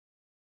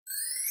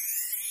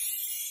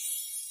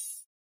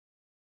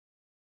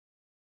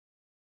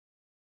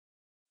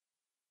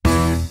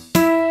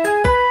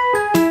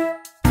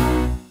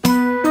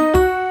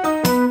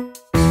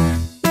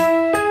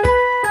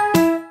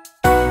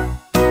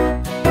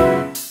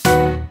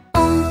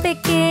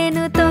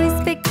pequeno, dois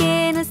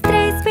pequenos,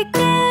 três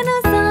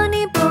pequenos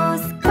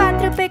ônibus.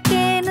 Quatro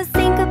pequenos,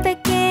 cinco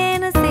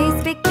pequenos,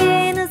 seis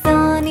pequenos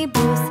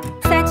ônibus.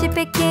 Sete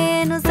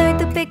pequenos,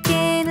 oito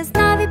pequenos,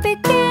 nove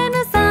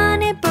pequenos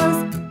ônibus.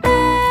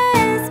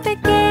 Dez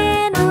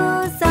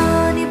pequenos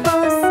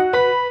ônibus.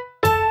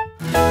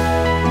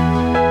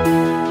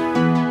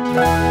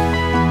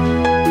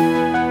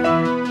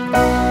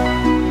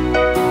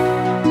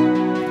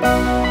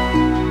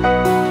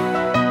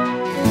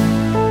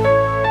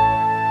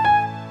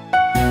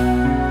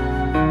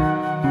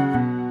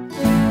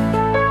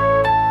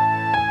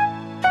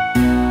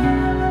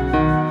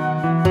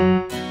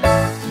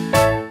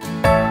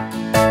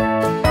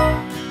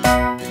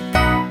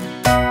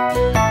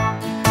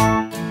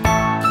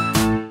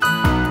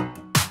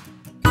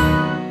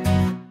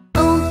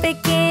 Um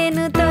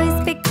pequeno,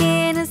 dois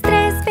pequenos,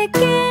 três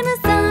pequenos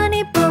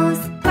ônibus.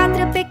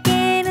 Quatro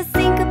pequenos,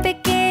 cinco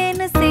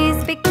pequenos,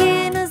 seis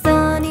pequenos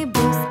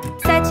ônibus.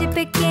 Sete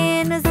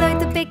pequenos,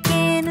 oito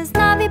pequenos,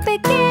 nove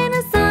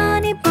pequenos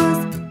ônibus.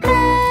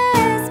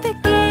 Dez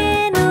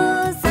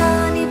pequenos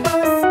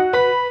ônibus.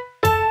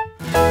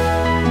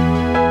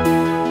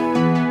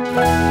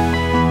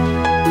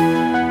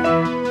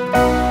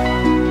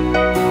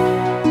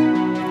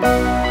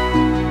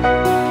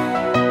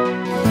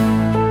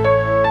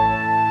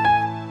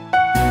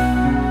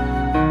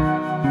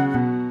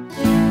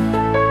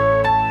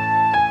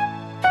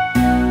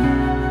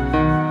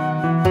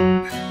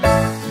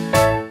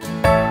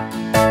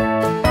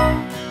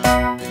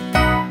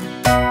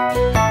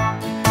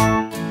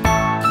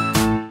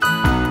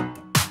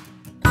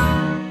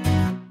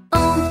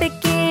 Um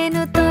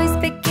pequeno, dois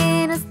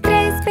pequenos,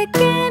 três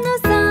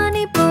pequenos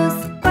ônibus.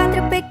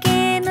 Quatro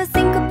pequenos,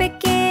 cinco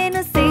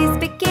pequenos, seis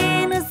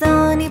pequenos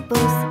ônibus.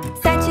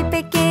 Sete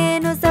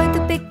pequenos,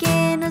 oito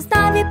pequenos,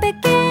 nove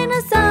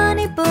pequenos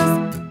ônibus.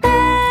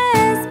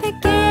 Dez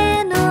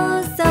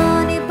pequenos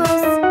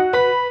ônibus.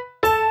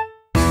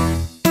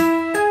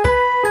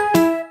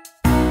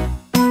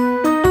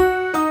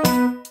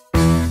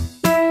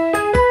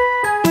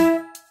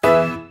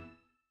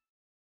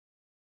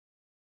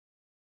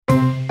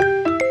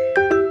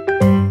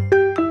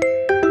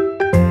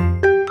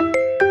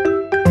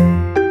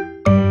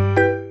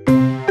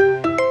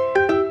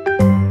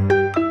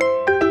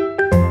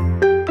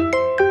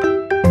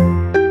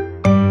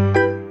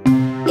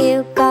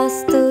 Eu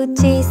gosto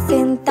de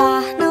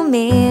sentar no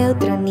meu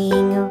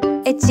troninho.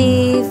 É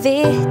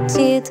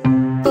divertido.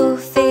 Por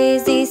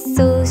vezes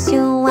surge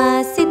um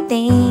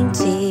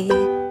acidente,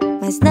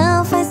 mas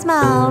não faz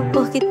mal,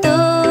 porque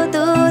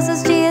todos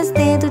os dias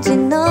tento de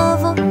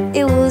novo.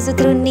 Eu uso o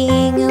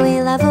troninho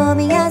e lavo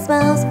minhas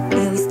mãos.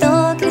 Eu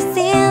estou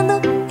crescendo,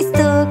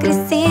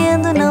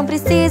 não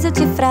preciso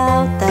de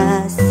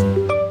fraldas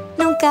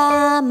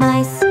nunca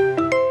mais.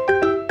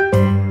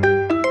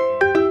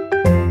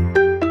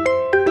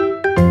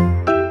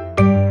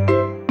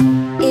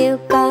 Eu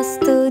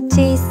gosto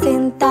de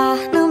sentar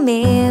no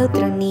meu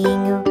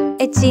troninho.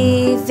 É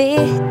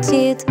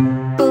divertido.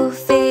 Por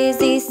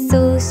vezes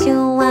surge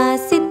um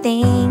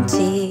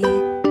acidente,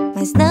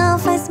 mas não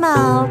faz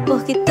mal,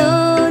 porque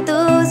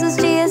todos os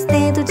dias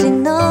tento de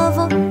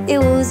novo.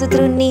 Eu uso o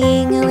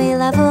troninho e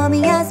lavo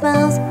minhas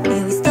mãos.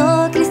 Eu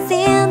estou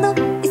crescendo,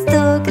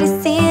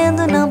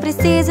 não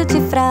preciso de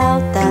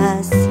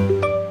fraldas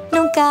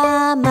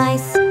nunca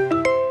mais.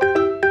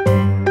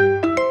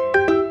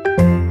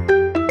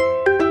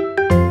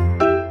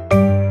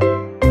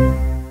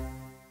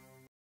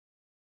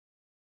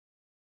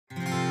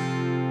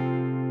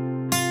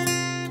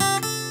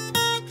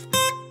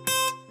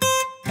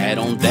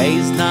 Eram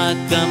 10 na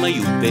cama e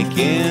o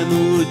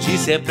pequeno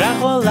disse: é pra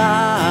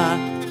rolar,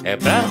 é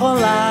pra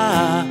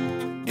rolar.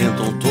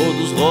 Então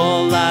todos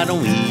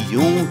rolaram e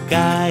um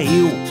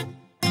caiu.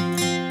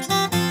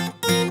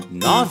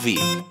 9.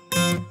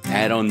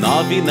 Eram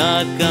 9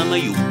 na cama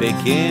e o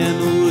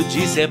pequeno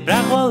disse: é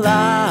pra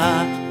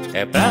rolar,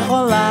 é pra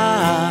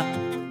rolar.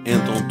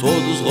 Então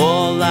todos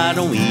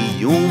rolaram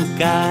e um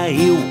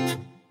caiu.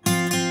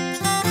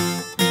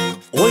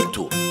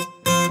 8.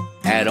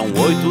 Eram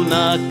 8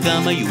 na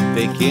cama e o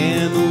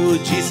pequeno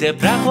disse: é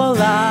pra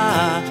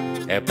rolar,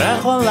 é pra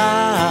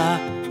rolar.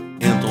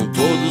 Então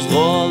todos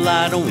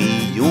rolaram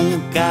e um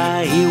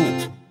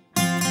caiu.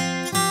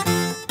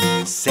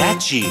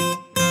 7.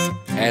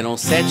 Eram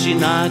 7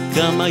 na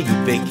cama e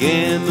o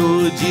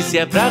pequeno disse: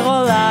 é pra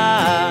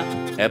rolar,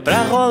 é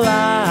pra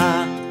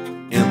rolar.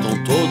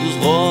 Então todos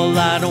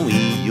rolaram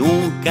e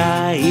um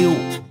caiu.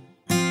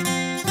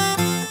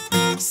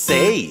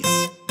 6.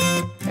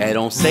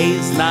 Eram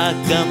 6 na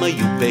cama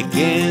e o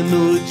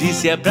pequeno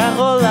disse: é pra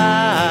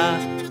rolar,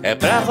 é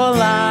pra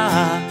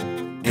rolar.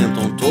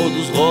 Então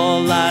todos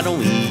rolaram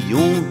e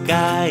um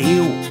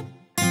caiu.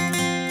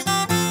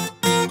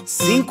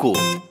 5.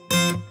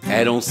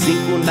 Eram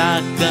 5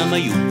 na cama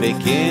e o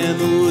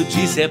pequeno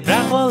disse: é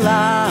pra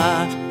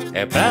rolar,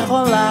 é pra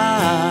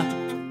rolar.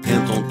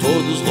 Então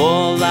todos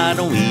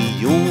rolaram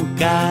e um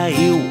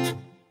caiu.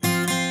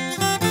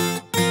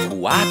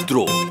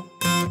 4.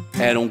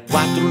 Eram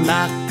 4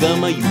 na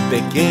cama e o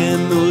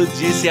pequeno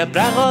disse: é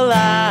pra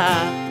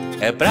rolar,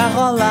 é pra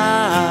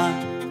rolar.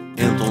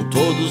 Então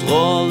todos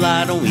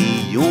rolaram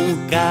e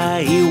um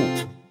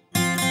caiu.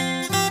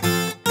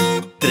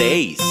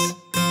 3.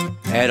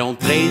 Eram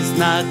 3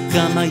 na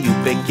cama e o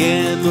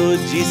pequeno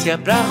disse: é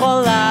pra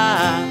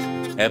rolar,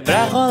 é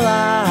pra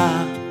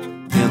rolar.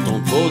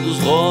 Então todos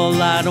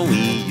rolaram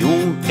e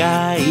um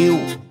caiu.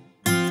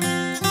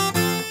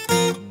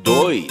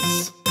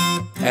 2.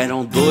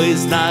 Eram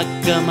 2 na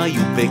cama e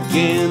o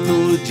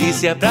pequeno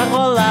disse: é pra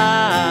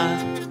rolar,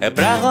 é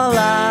pra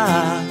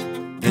rolar.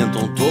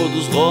 Então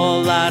todos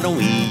rolaram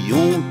e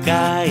um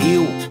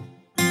caiu.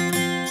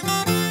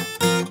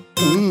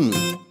 1.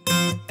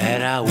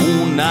 Era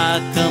 1 na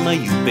cama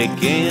e o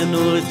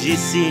pequeno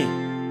disse: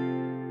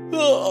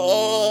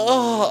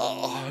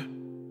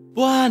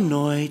 boa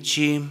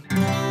noite.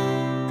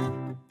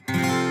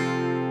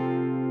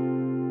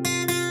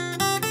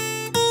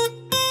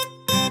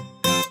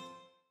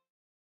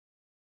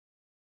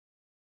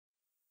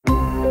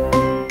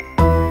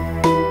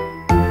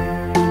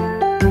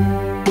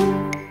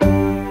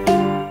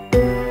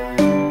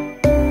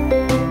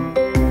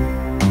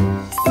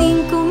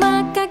 Cinco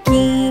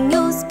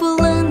macaquinhos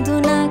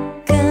pulando na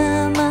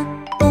cama.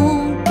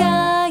 Um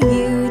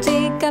caiu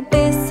de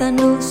cabeça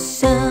no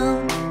chão.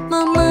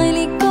 Mamãe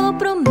ligou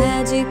pro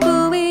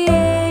médico e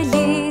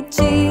ele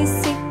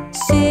disse: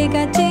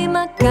 chega de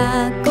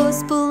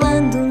macacos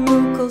pulando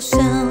no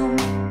colchão.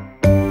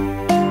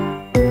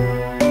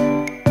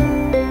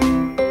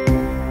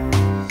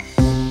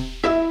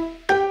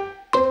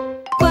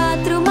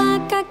 Quatro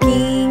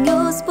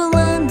macaquinhos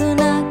pulando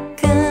na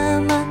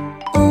cama.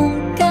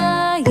 Um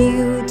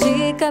caiu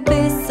de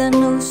cabeça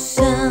no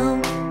chão.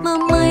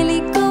 Mamãe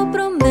ligou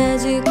pro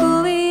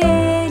médico e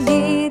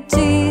ele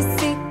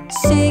disse: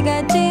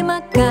 chega de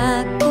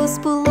macacos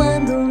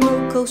pulando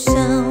no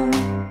colchão.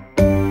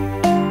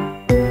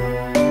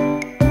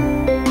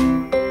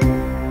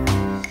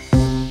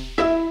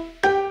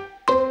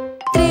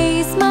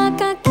 Três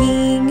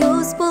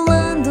macaquinhos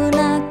pulando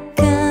na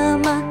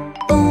cama.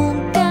 Um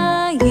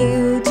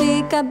caiu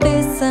de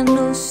cabeça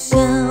no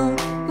chão.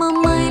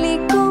 Mamãe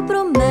ligou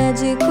pro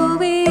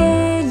médico e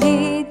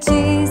ele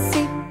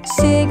disse: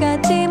 chega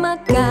de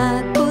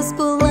macacos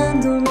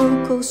pulando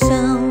no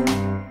colchão.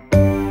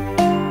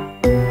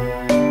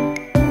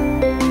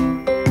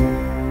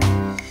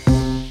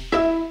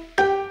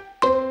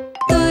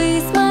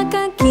 Dois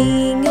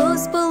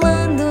macaquinhos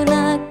pulando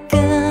na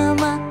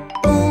cama.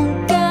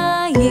 Um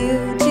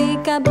caiu de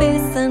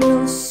cabeça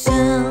no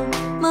chão.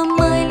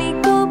 Mamãe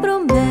ligou pro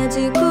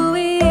médico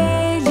e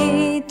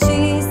ele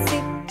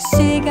disse: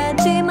 chega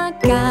de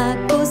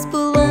macacos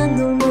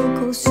pulando no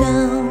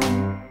colchão.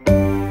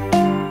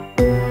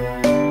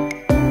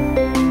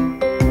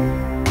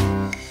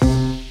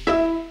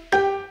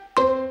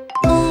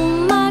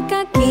 Um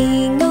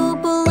macaquinho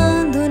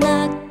pulando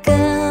na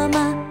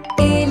cama.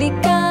 Ele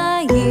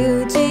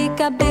caiu de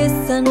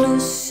cabeça no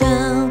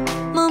chão.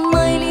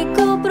 Mamãe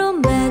ligou pro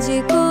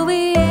médico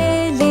e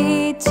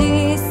ele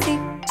disse: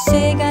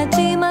 chega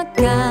de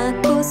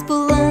macacos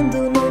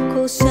pulando no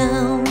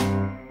colchão.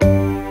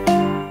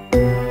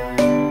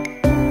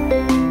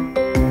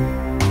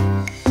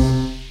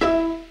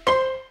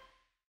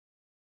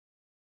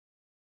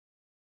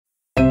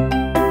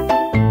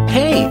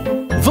 Hey,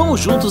 vamos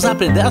juntos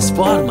aprender as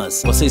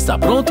formas. Você está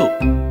pronto?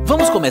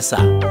 Vamos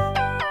começar.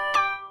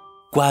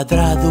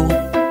 Quadrado,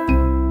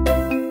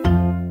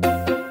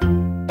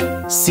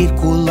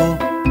 círculo,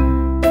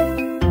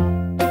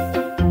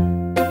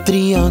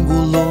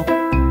 triângulo,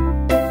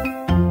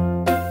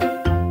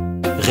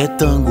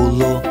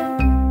 retângulo.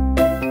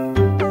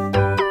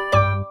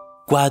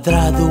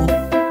 Quadrado,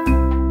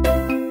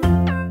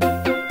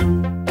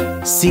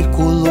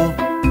 círculo,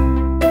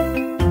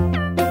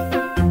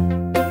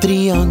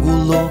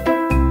 triângulo,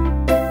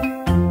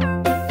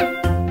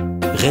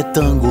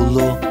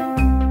 retângulo.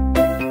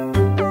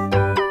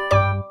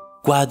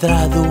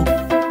 Quadrado,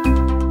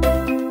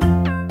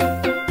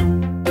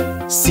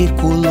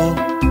 círculo,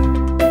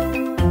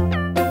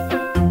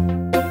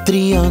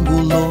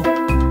 triângulo,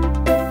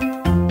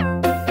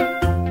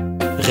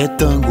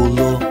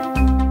 retângulo.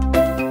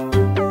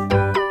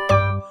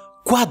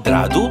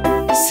 Quadrado,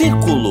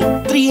 círculo,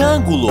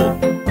 triângulo,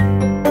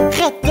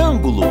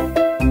 retângulo.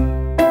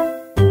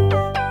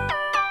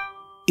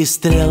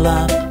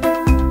 Estrela,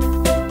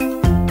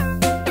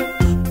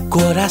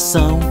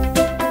 coração,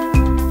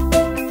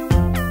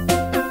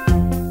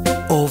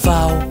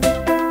 oval,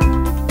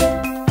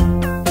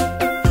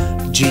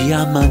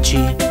 diamante.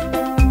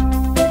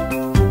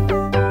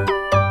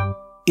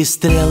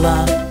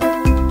 Estrela,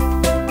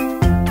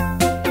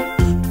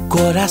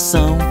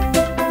 coração,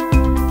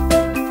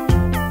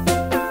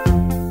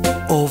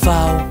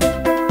 oval,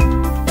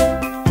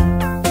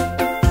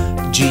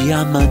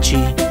 diamante.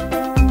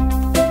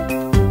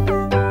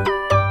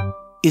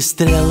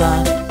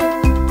 Estrela,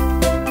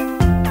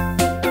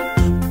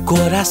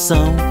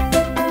 coração,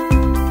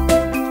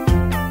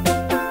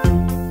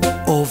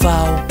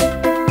 oval,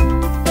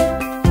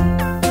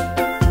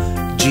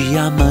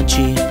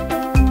 diamante.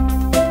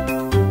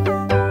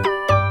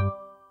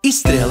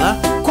 estrela,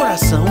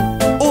 coração,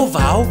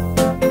 oval,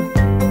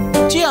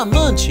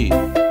 diamante.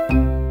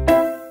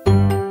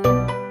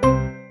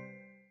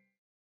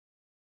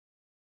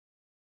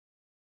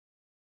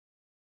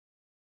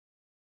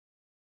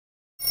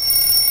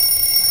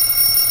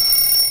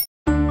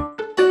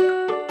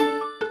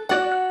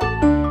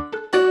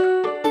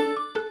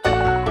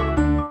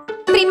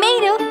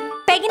 Primeiro,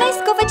 pegue na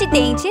escova de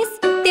dentes,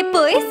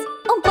 depois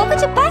um pouco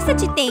de pasta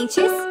de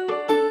dentes.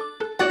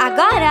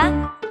 Agora,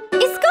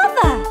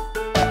 escova!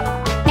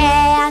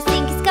 É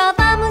assim que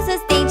escovamos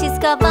os dentes,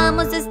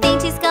 escovamos os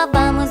dentes,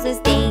 escovamos os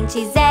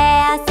dentes.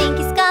 É assim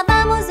que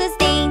escovamos os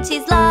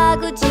dentes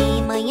logo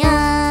de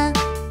manhã.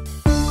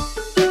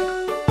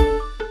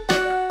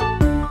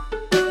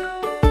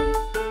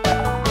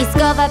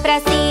 Escova pra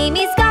cima,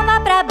 escova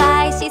pra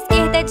baixo,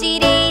 esquerda,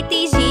 direita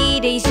e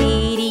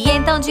gire,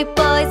 então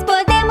depois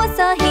podemos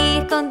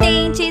sorrir com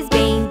dentes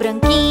bem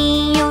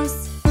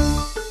branquinhos.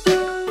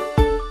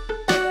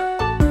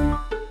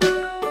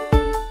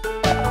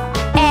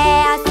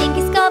 É assim que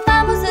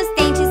escovamos os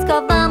dentes,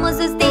 escovamos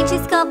os dentes,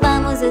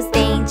 escovamos os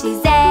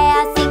dentes. É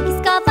assim que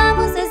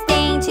escovamos os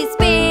dentes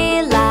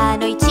pela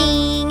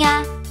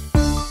noitinha.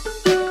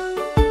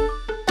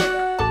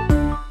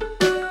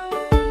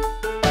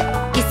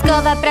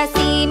 Escova pra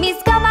cima,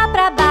 escova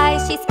pra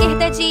baixo,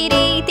 esquerda,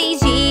 direita e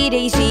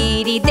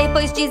gire.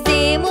 Depois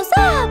dizemos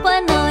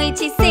boa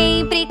noite,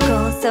 sempre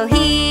com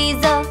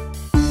sorriso.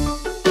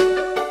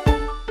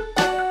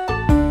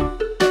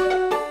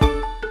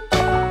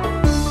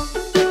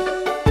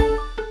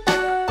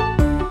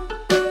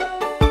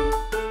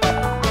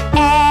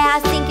 É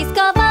assim que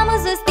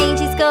escovamos os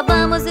dentes,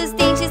 escovamos os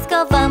dentes,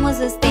 escovamos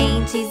os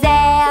dentes.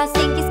 É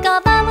assim que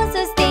escovamos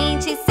os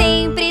dentes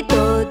sempre,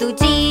 todo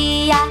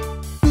dia.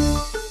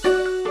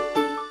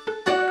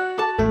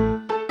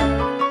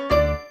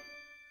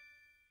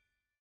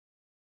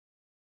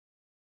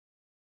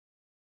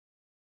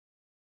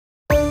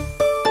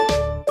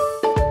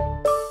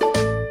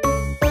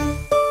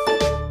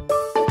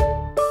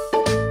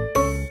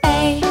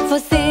 Ei,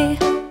 você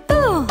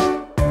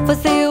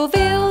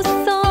ouviu o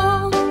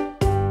som?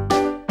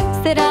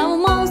 Será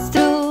um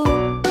monstro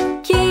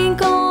que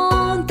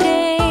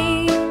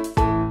encontrei.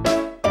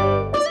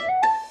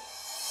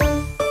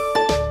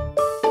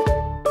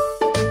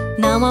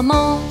 Não há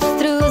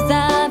monstros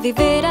a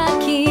viver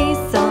aqui,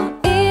 só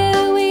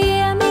eu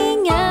e a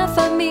minha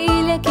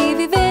família que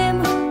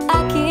vivemos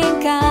aqui em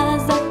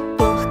casa.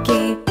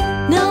 Porque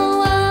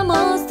não há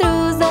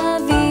monstros a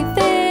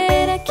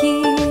viver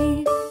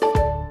aqui.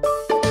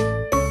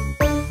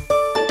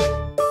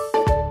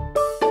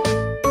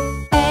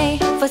 Ei,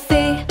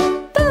 você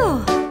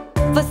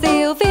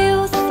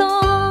ouviu o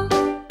som?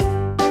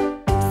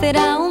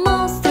 Será um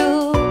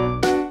monstro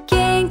que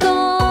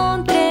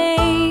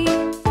encontrei.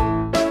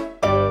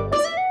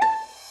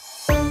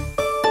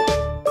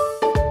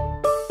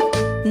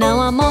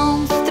 Não há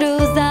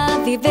monstros a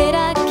viver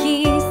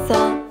aqui,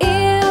 só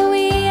eu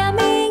e a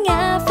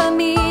minha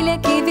família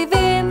que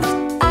vivemos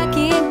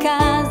aqui em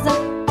casa.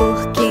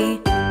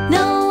 Porque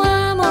não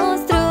há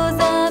monstros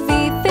a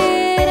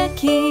viver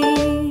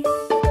aqui.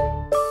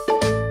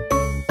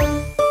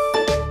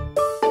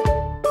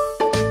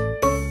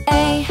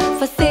 Ei,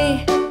 você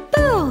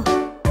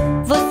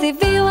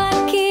viu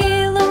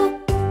aquilo?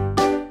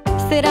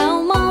 Será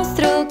um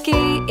monstro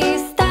que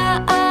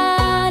está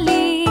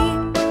ali.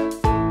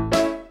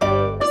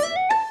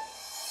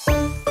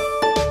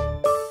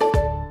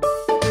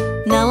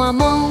 Não há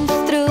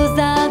monstros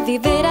a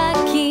viver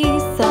aqui,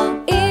 só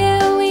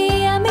eu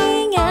e a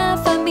minha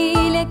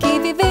família que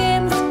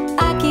vivemos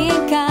aqui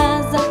em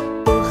casa.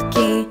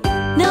 Porque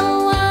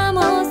não há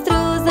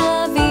monstros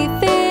a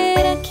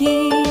viver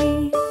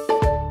aqui.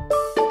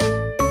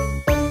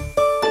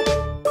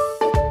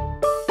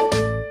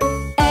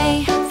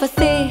 Ei,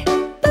 você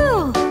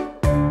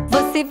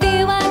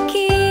viu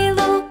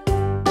aquilo?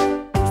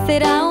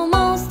 Será um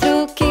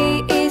monstro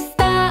que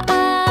está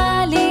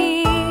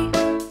ali.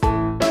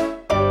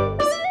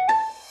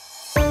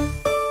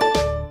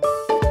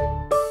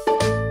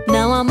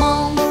 Não há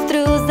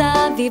monstros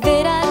a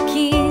viver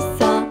aqui,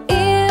 só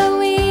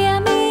eu e a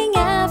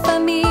minha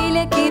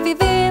família que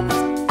vivemos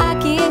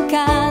aqui em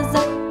casa.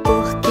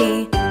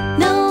 Porque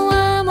não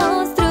há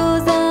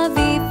monstros a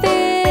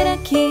viver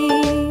aqui.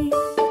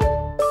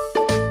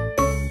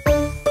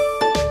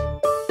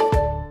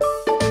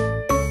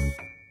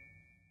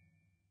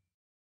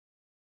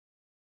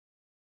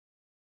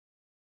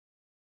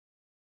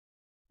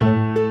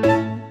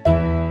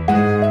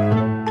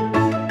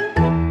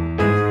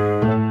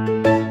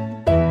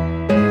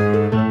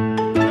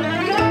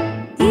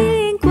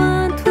 E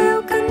enquanto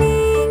eu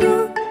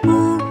caminho,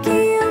 o que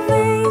eu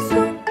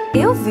vejo?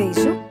 Eu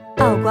vejo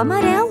algo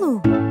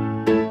amarelo.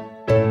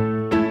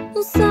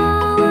 Um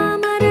sol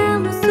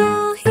amarelo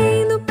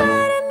sorrindo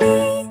para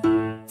mim.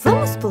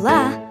 Vamos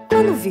pular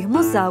quando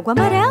virmos algo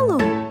amarelo.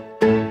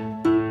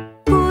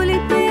 Pule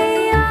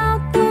bem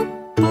alto,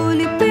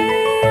 pule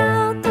bem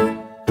alto.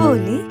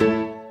 Pule,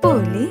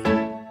 pule,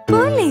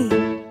 pule.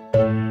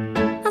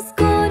 As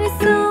cores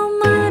são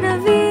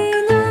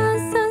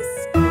maravilhosas.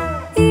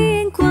 E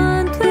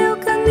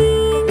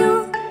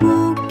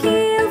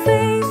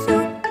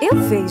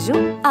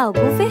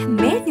algo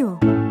vermelho.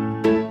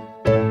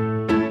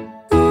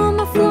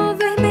 Uma flor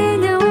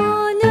vermelha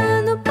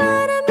olhando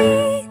para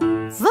mim.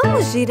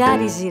 Vamos girar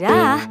e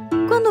girar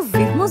quando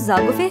virmos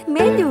algo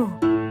vermelho.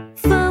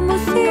 Vamos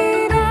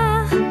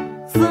girar,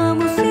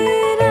 vamos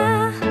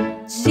girar.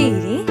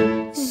 Gire,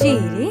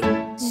 gire,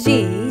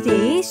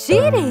 gire,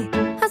 gire.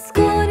 As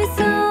cores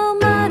são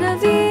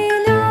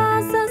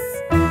maravilhosas.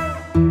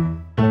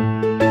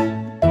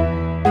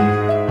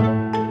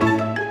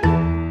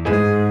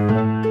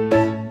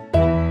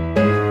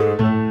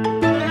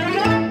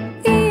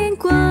 E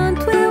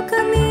enquanto eu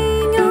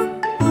caminho,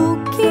 o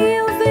que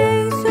eu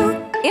vejo?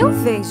 Eu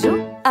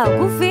vejo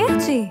algo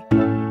verde.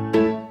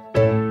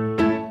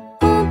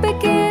 Um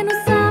pequeno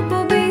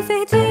sapo bem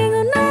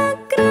verdinho na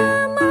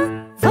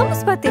grama.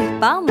 Vamos bater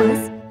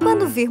palmas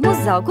quando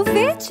virmos algo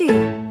verde.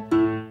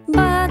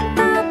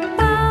 Bata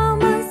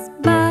palmas,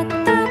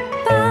 bata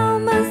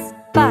palmas.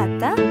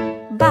 Bata,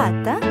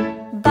 bata,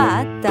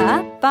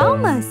 bata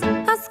palmas.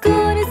 As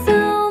cores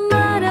são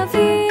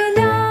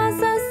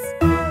maravilhosas.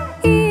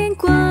 E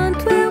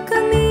enquanto eu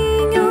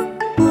caminho,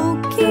 o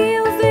que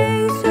eu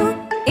vejo?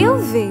 Eu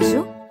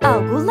vejo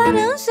algo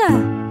laranja.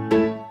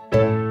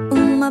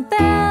 Uma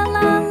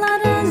bela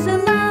laranja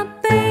lá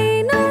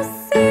bem no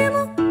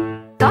cimo.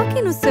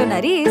 Toque no seu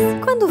nariz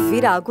quando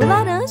vir algo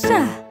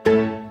laranja.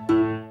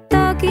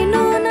 Toque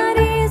no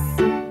nariz,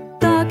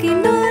 toque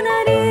no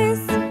nariz.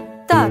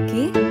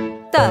 Toque,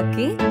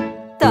 toque,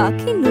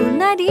 toque no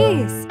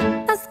nariz.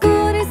 As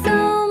cores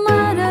são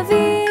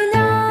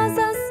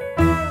maravilhosas.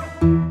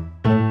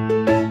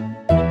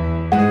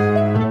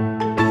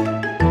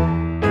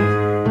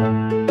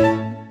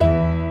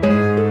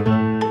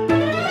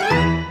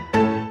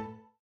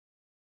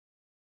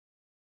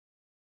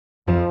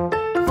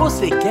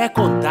 Você quer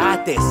contar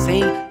até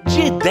 100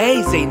 de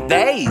 10 em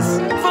 10?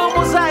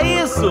 Vamos a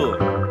isso!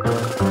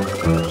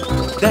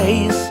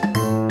 10,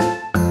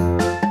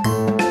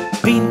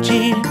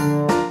 20,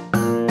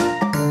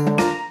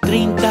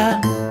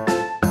 30,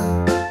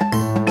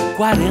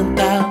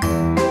 40,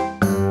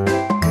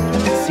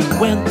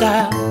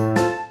 50,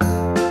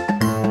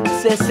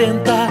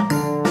 60,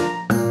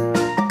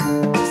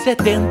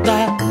 70,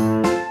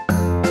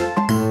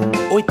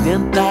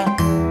 80,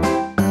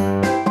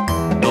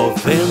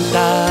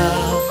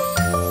 90.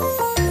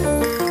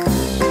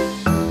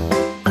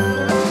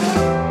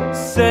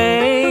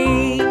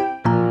 100.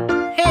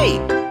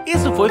 Hey,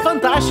 isso foi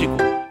fantástico!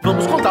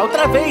 Vamos contar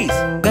outra vez.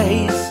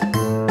 10,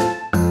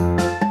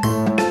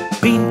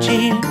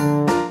 20,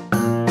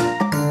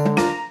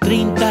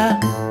 30,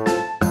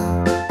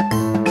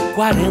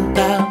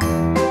 40,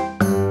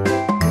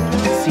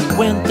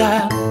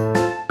 50,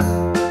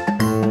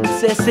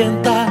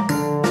 60,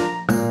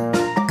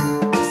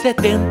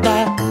 70,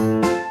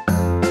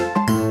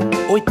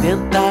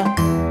 80,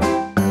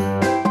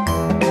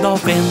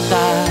 90.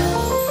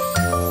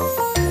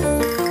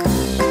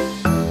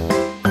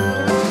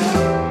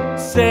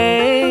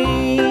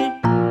 100.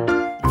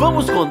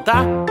 Vamos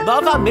contar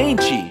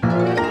novamente.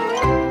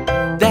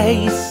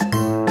 10,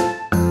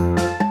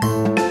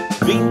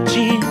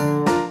 20,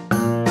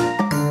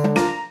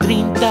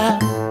 30,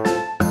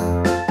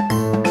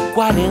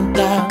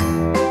 40,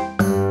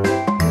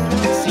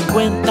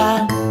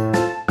 50,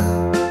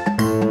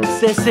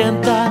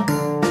 60,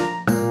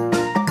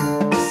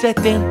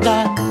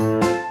 70,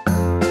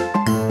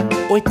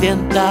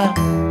 80,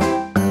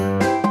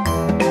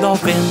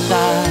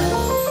 90.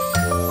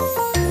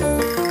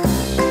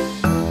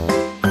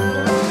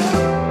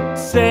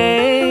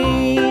 100.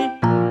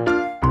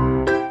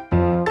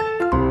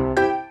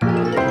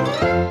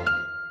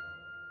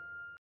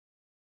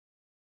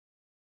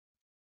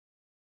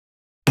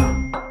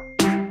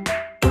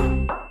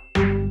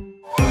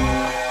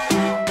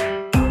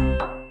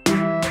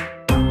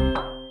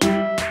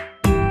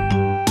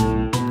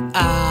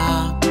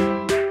 A,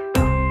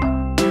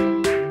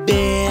 B,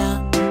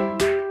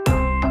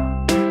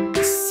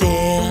 C,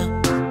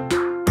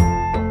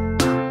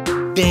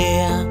 D,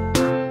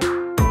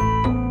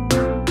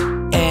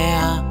 E,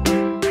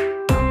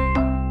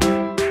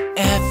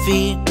 F,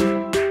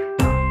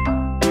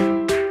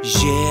 G,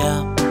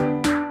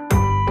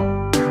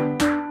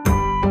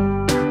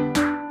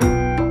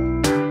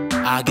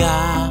 H,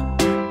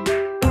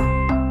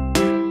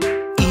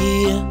 I,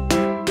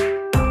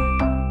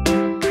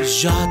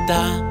 J,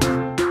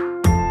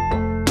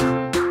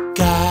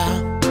 K,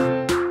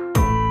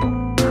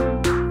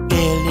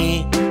 L,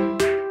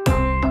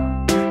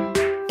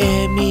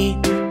 M,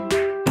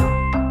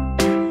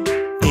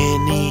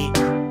 N,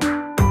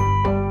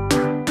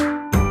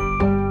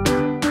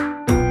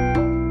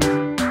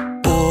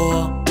 O,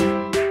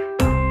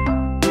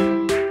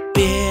 P,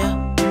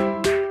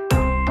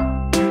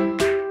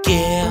 Q,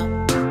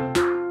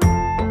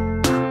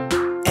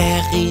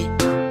 R,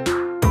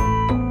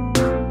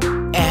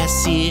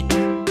 S,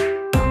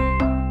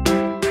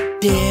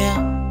 T,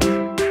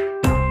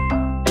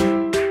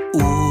 U,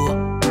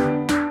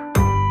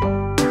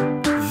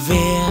 V,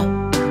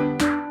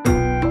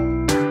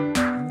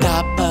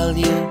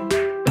 W,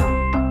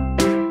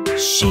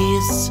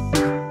 X,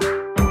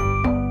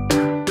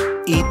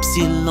 Y,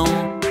 Z.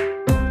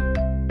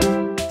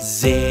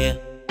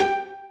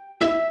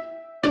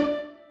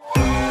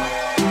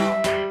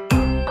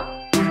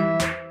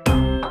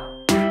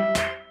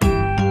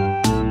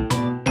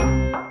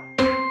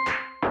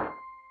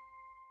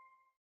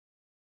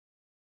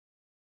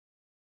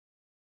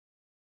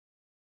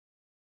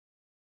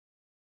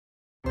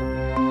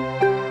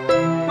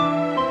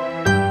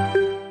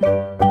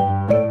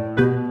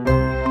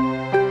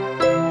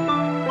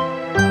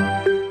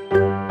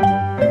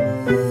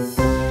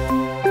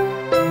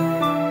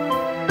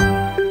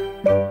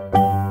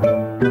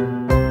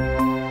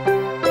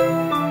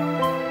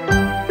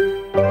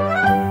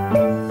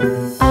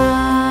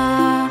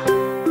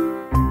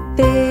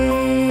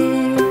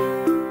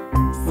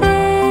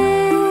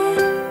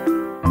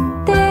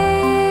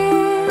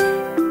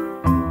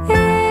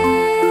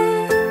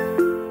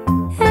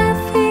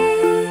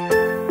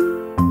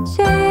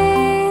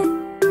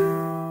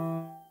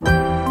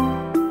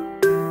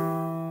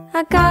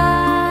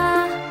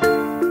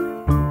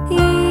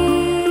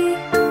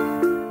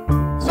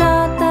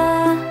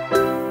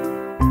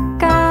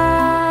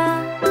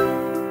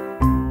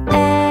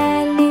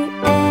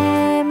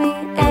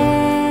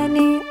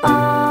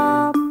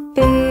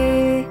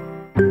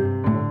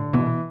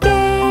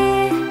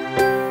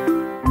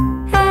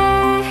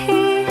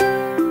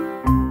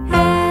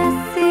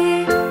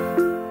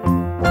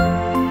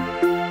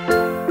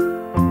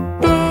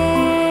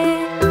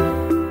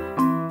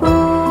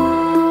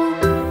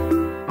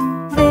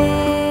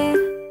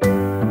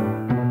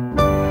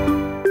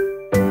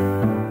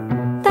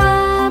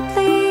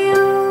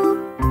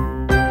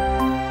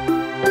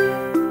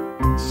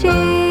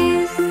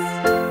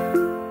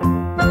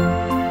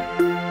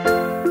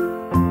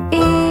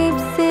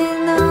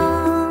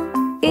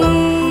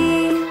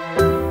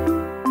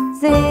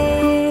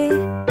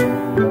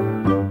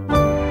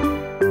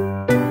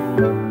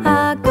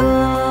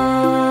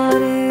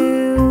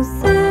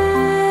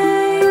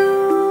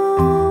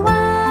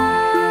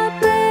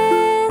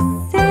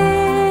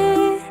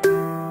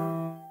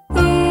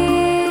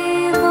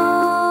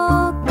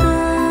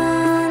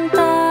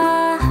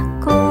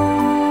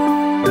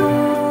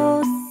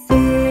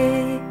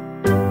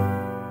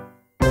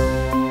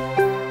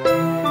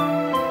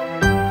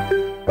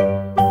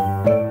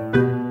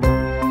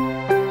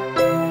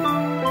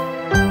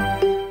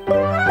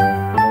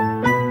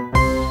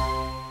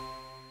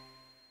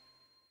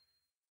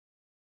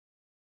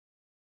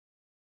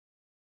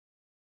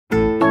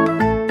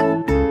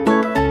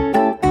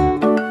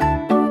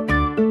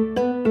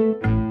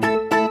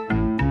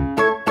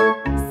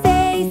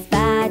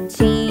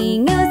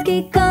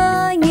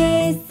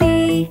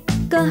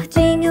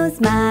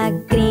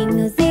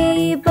 magrinhos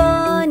e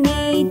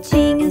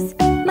bonitinhos,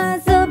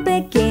 mas o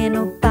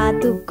pequeno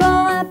pato com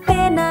a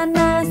pena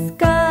nas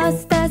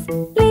costas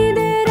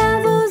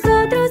liderava os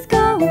outros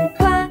com um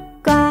quá,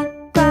 quá,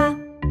 quá,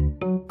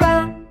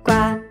 quá,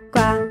 quá,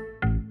 quá,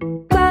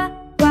 quá,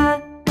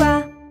 quá,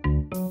 quá.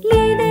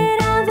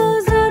 Liderava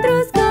os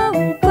outros com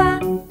um quá,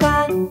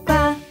 quá,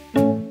 quá.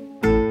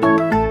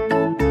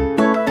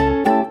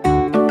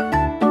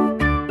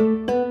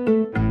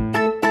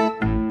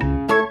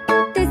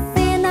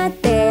 Descendo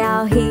até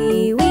ao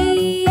rio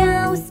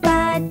iam os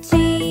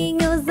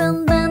patinhos,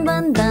 andando,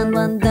 andando,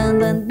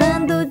 andando, andando.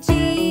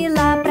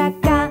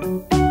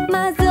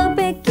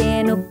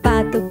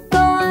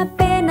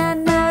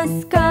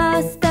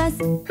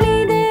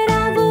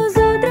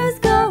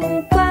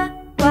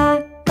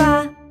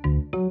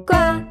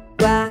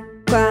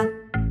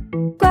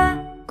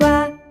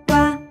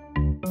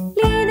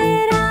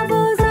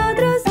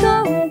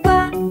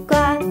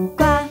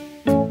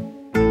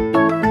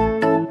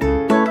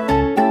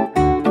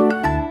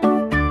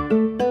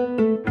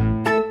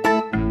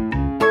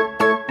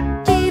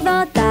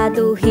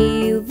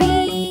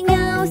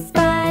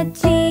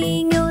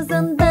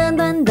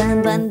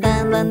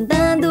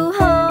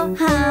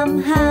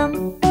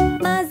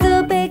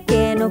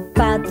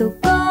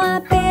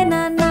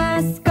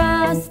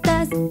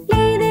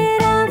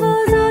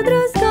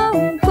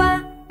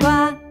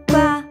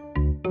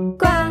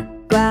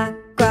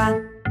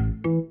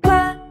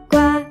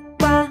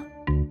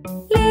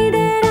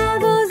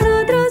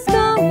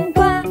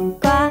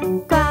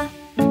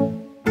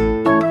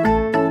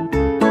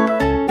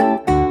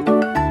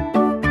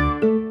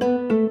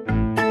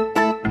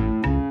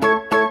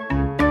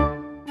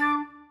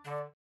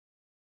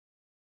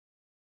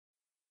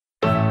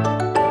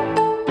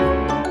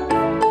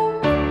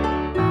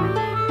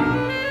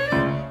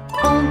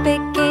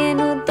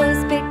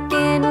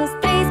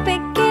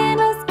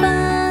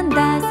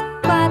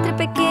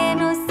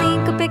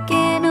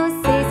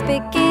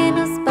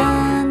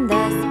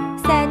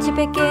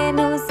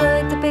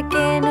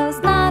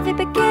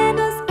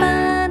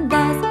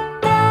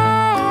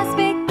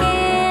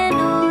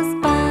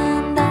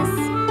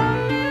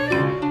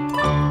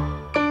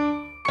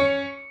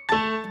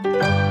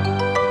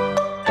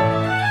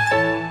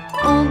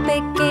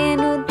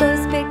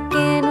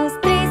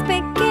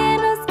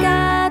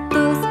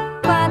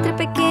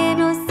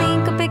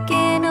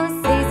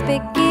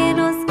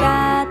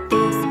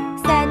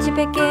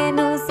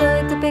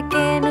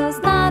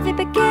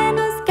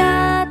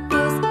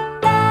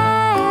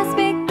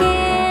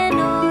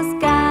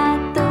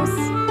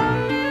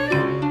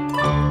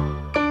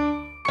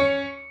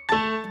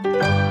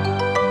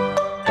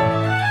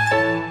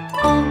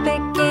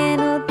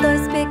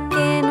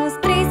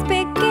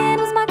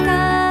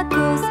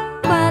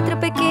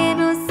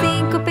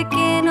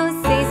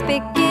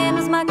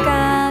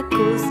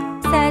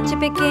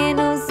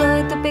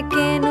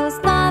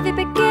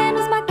 11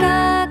 pequenos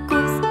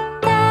macacos,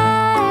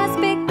 10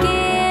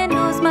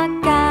 pequenos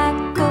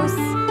macacos.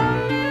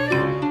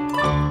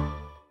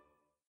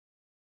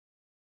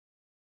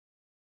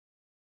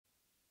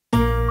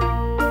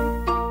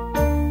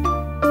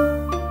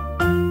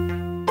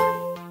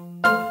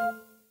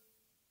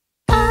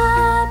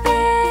 A, B,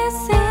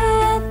 C,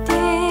 D,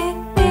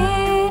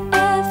 E,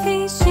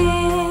 F, G.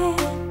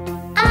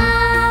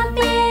 A, B,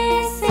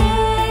 C,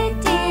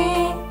 D,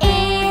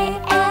 E,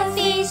 F,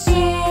 G.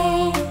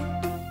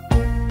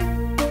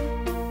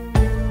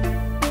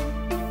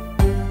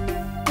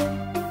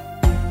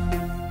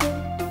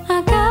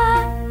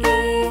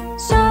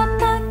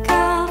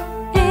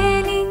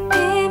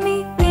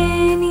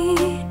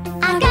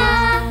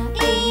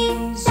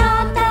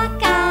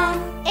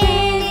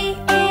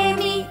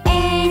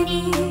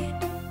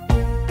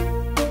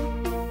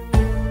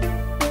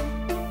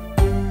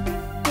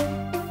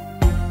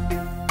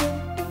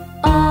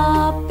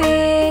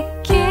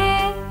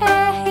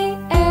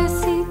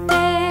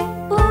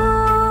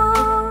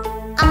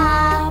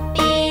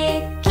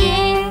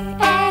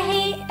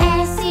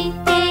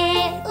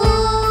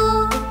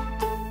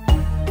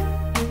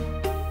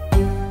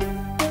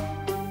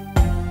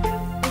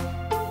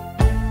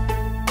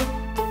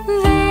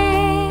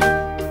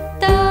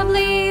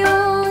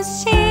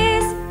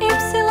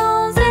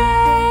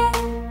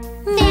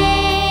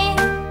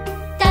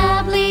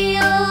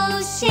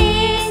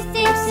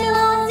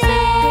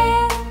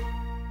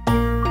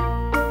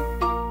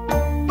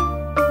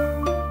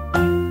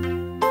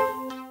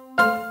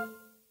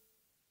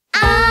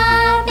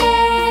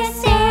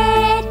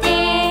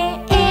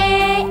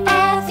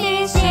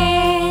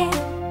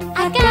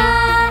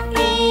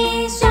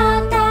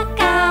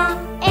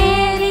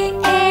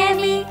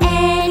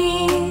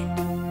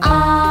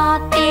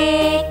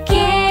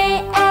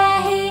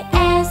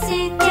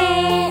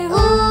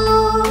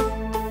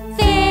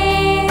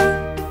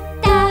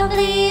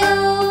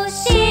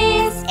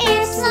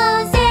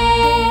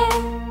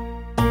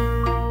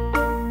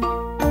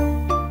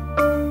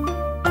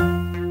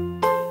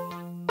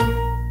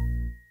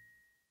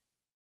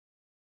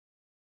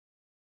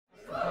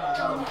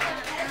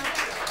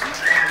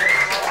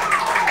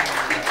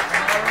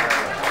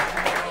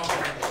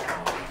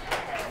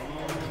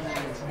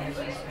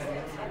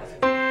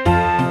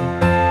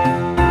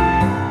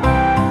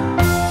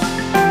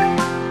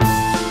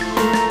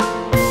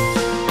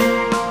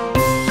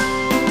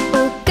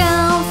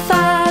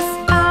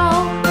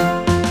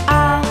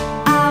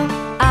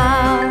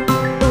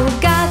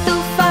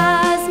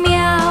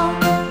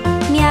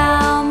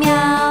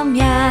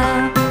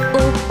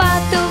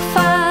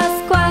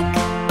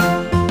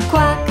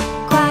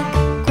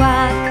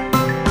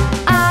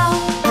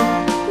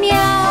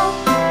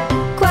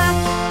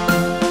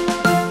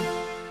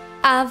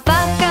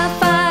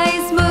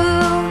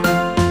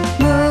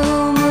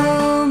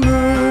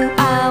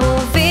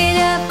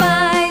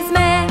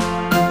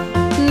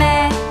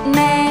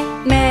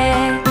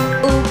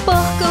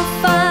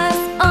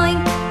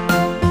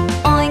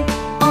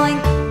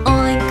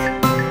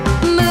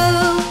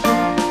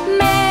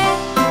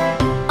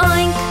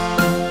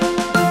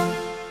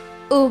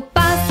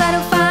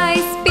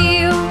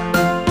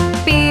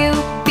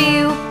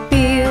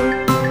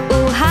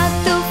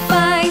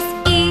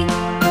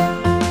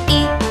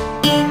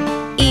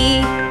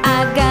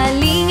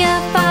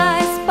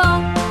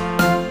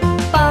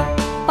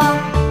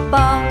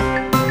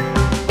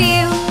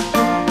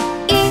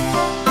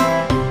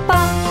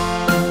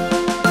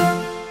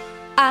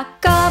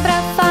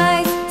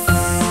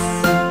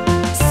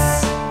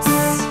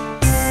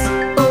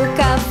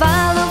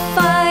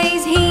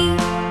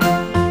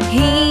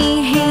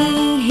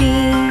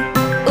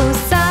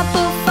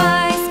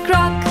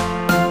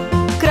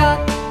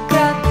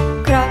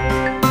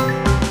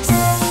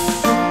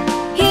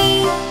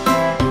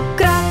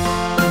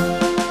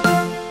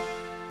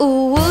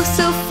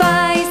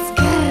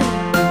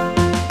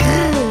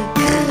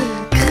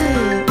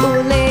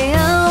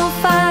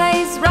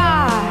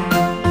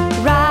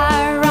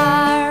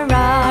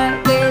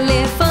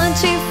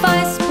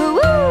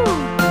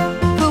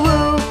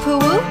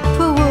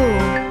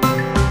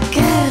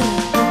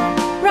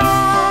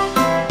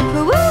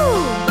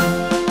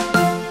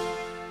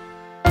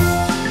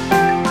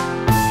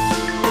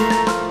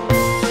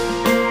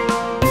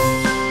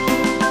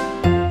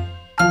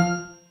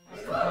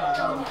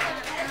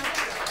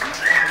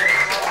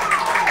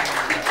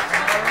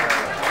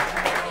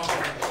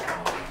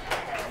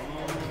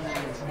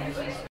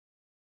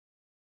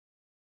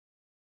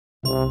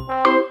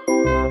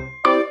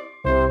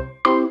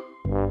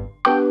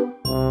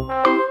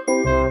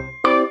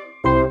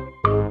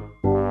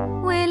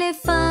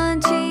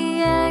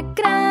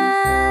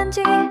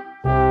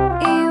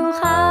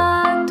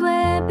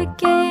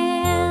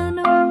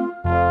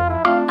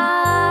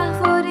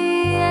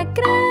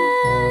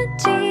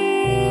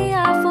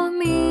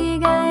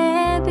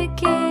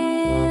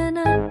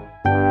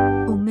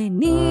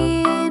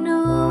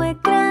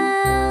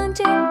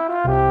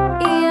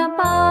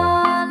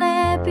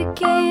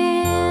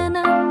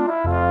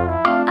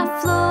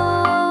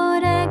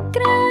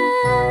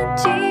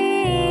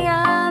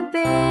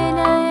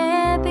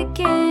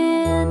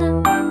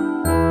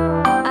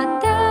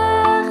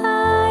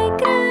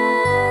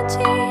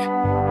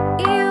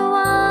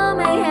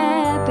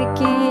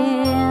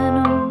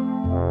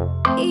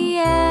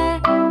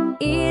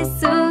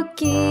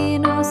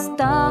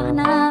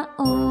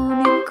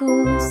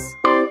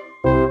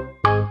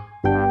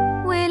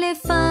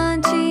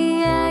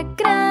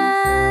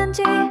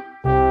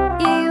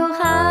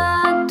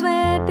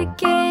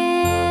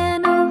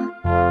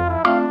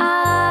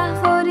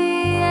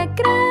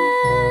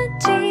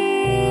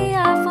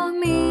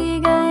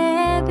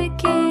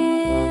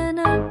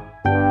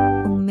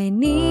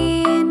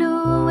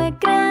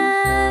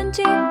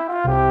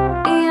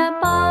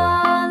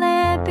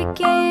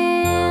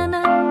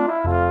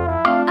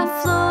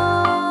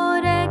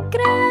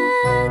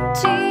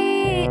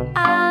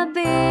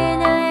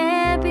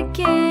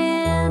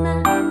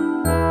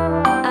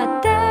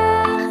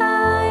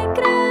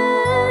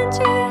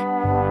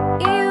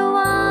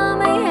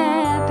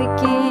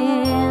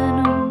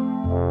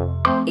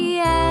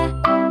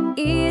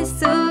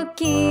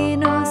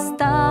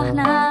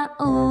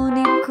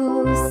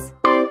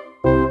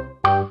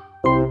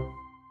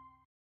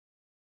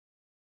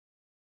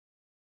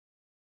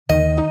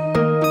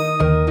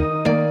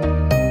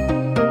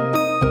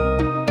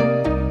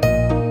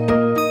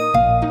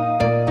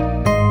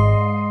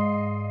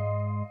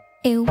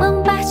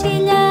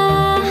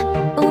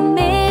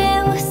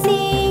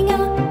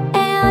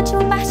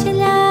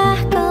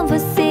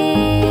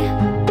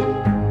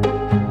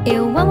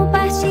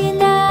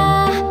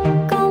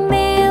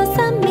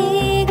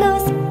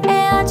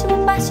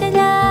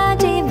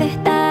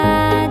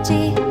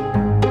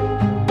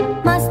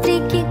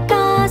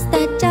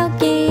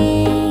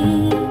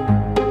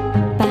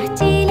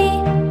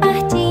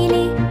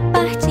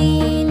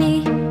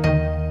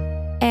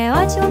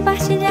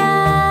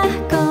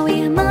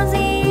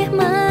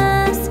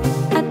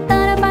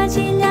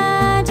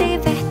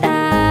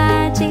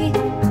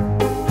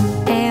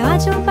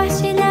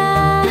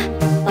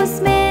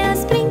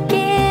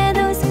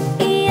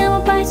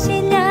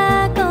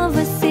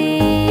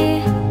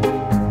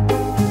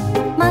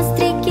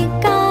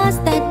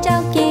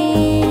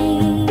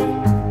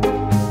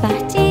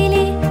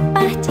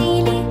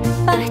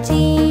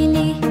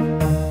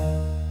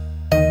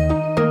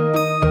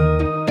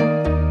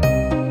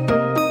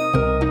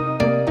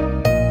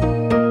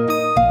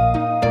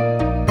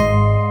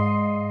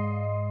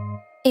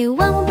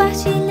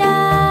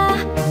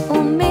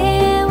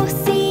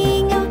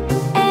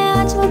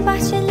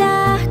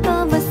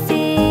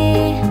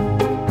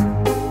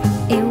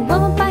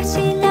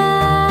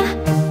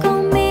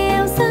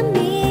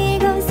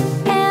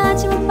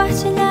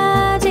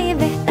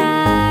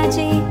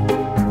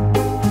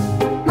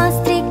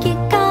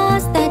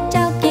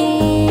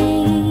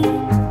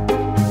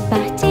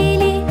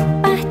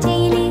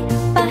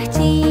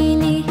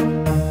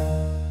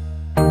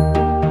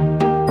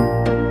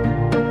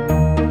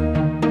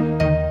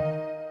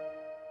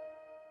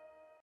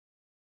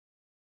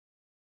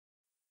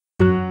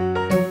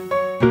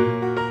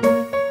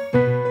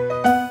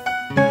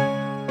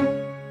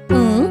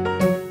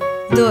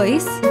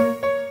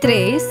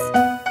 3,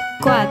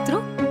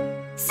 4,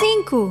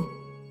 5.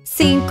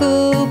 5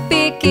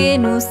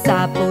 pequenos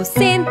sapos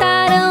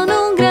sentaram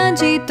num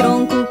grande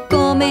tronco,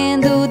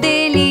 comendo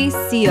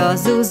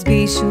deliciosos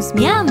bichos.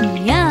 Miau,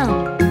 miau.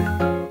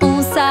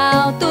 Um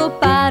saltou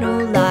para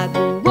o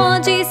lago,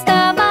 onde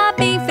estava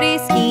bem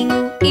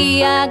fresquinho,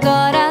 e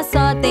agora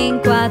só tem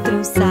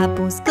 4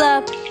 sapos.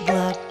 Glop,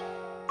 glop.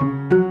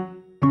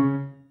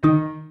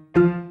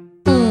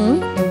 1,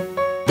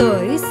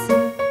 2,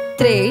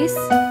 3,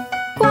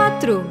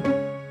 4.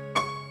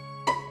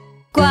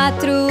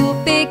 4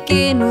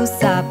 pequenos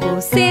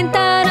sapos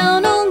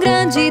sentaram num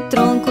grande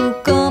tronco,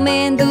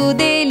 comendo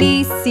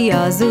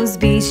deliciosos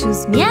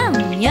bichos. Miau,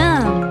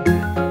 miau.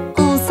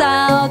 Um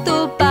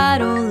saltou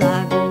para o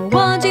lago,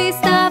 onde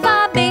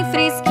estava bem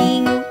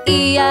fresquinho,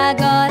 e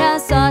agora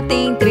só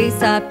tem 3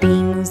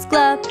 sapinhos.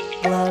 Glop,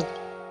 glop.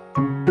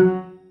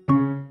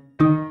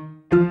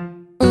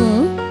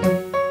 1,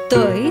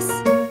 2,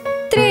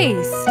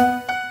 3.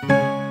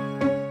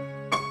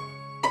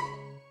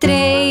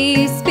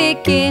 3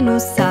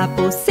 pequenos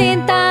sapos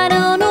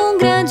sentaram num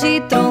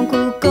grande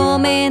tronco,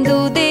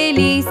 comendo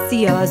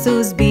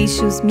deliciosos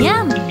bichos.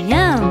 Miau,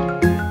 miau.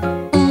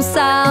 Um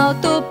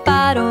saltou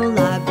para o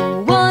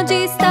lago, onde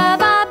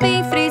estava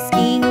bem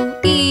fresquinho,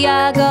 e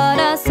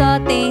agora só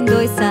tem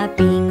 2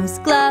 sapinhos.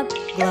 Glop,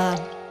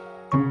 glop.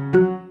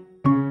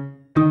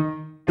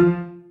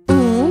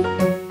 1,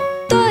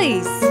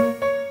 2.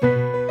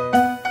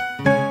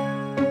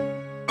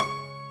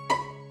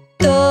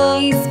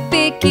 2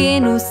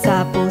 pequenos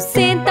sapos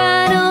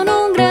sentaram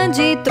num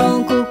grande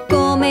tronco,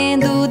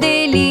 comendo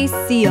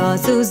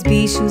deliciosos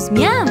bichos.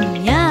 Miau,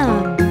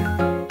 miau.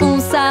 Um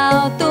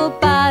saltou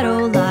para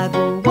o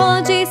lago,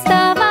 onde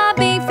estava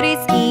bem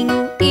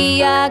fresquinho,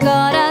 e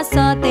agora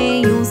só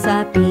tem um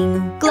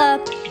sapinho.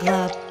 Glop,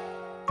 glop.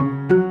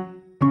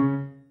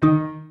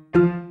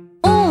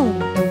 1.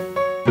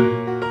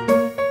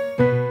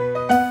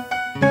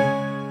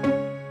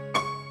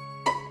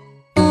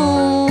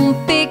 Um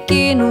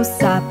pequeno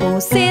sapo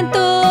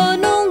sentou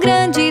num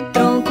grande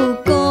tronco,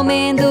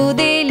 comendo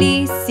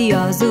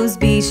deliciosos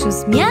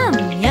bichos. Miau,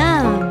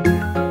 miau.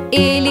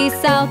 Ele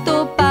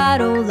saltou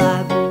para o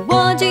lago,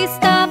 onde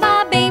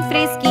estava bem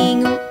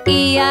fresquinho,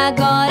 e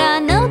agora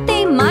não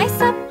tem mais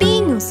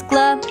sapinhos.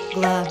 Glop,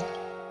 glop.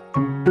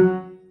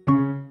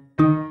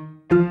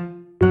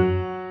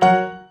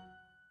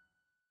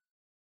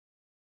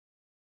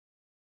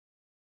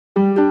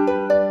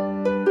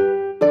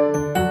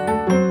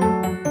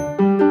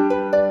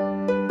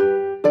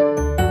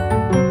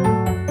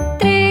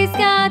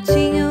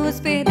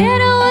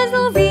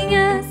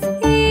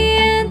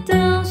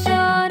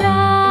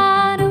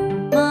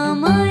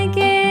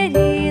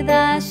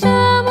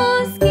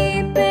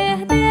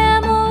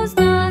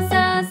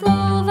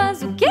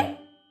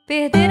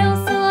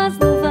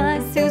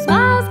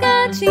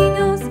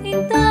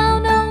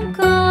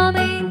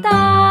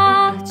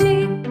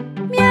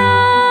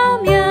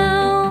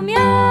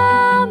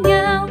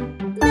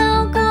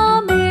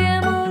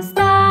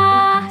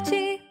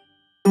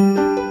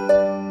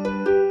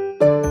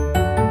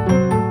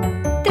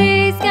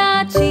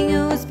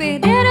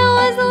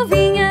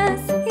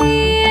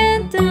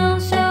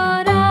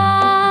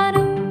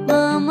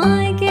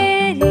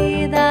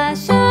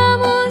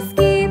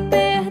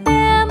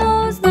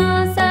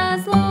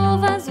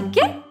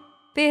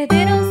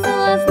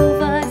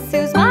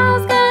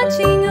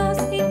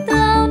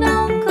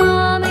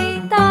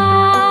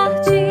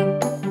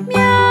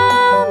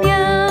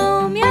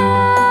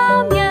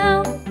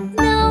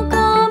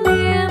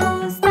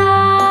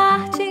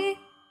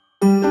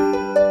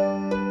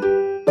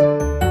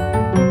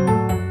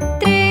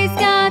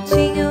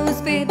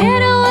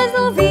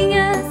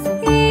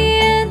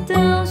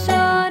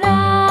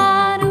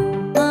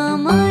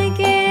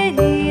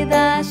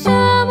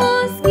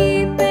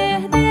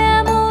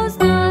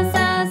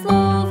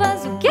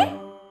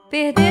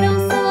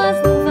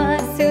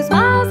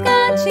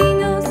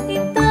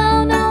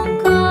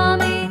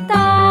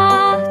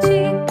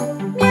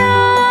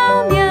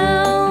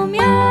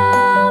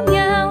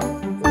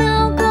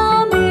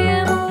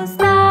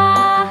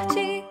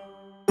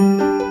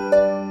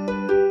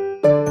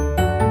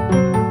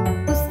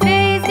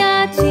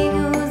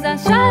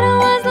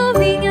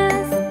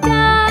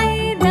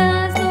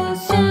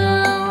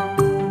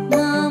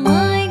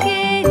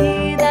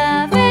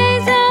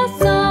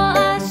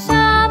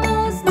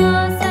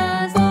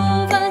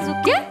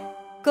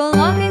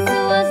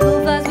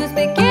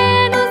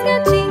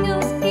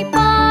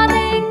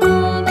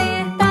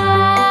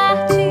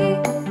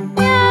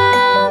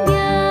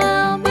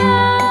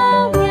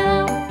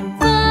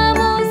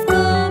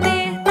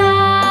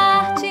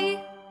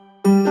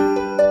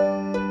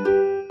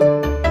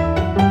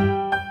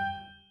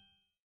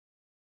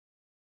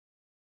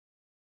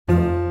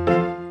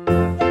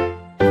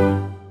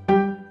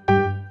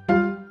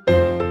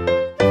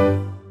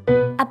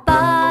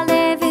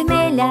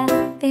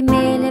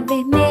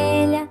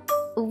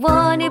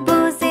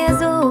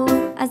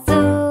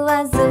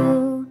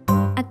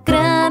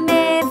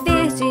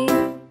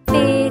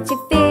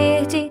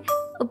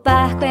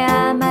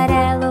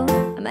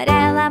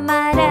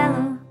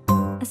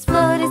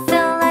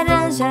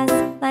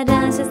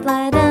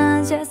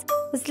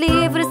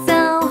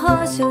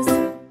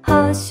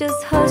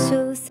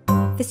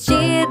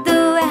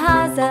 azul é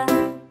rosa,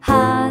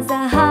 rosa,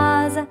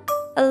 rosa.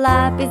 O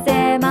lápis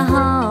é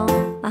marrom,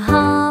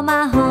 marrom,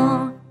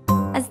 marrom.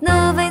 As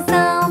nuvens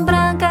são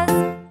brancas,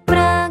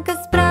 brancas,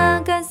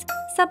 brancas.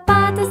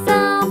 Sapatos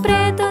são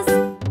pretos,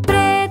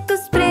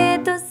 pretos,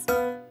 pretos.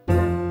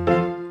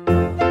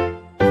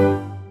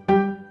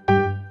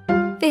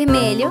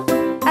 Vermelho,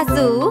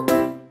 azul,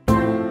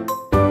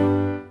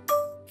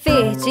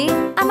 verde,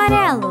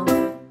 amarelo,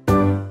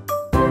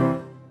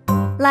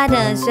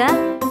 laranja,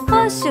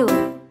 roxo,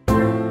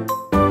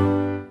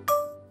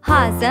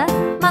 rosa,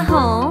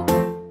 marrom,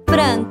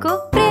 branco,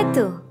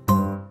 preto.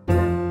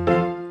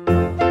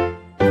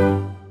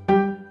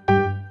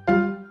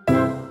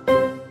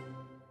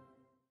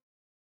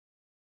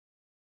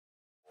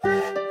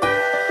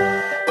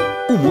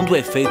 O mundo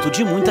é feito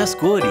de muitas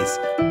cores.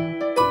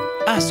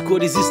 As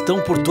cores estão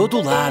por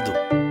todo lado.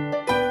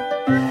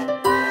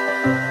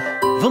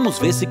 Vamos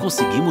ver se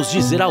conseguimos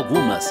dizer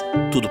algumas.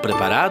 Tudo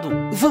preparado?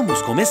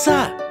 Vamos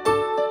começar!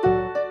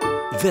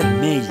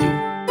 Vermelho,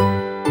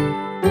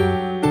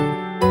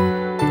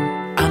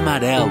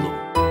 amarelo,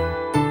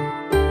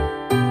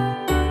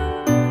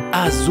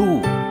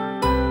 azul,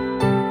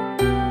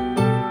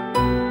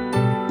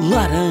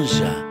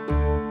 laranja,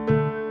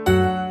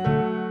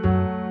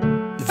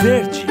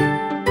 verde,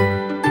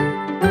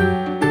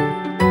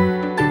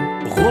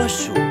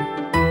 roxo,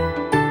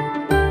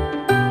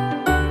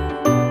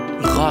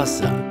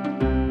 rosa,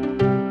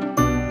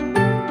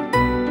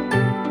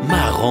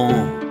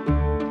 marrom,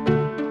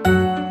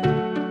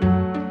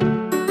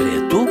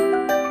 preto,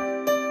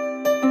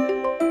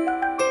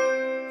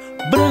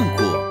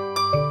 branco.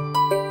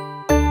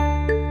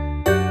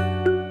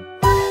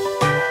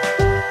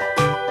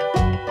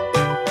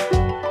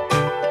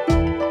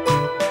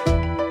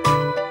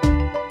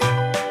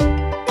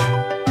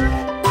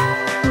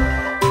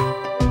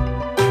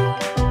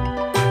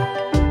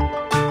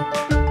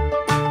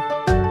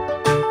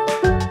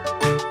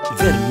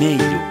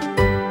 Vermelho,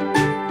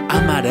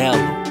 amarelo,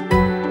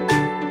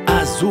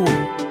 azul,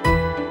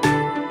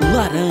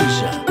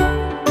 laranja,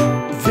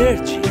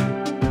 verde,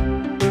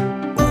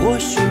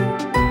 roxo,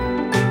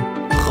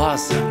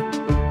 rosa,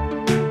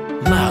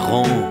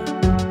 marrom,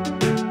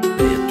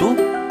 preto,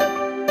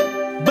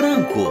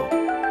 branco.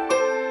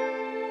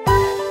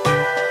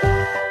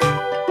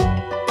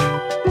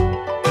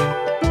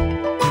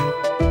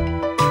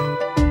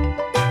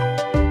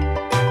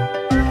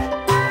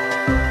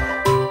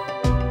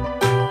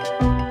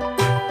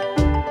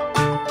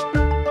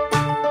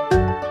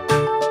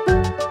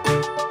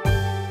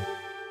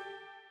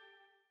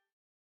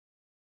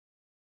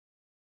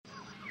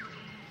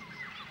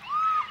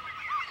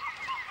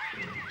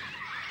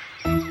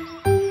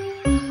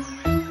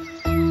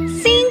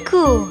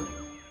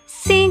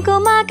 Cinco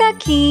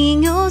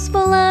macaquinhos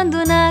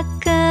pulando na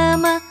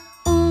cama.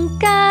 Um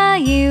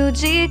caiu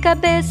de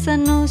cabeça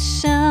no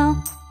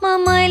chão.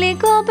 Mamãe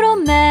ligou pro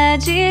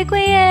médico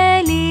e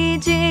ele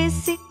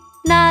disse: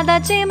 nada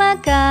de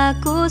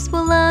macacos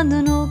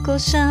pulando no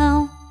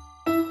colchão.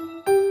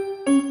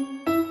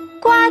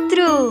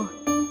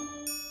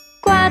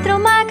 Quatro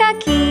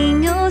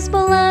macaquinhos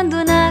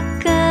pulando na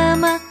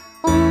cama.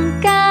 Um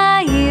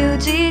caiu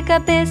de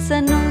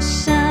cabeça no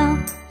chão.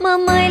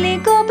 Mamãe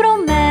ligou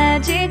pro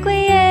médico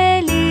e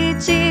ele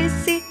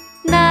disse: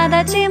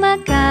 nada de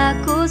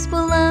macacos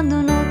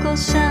pulando no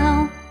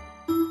colchão.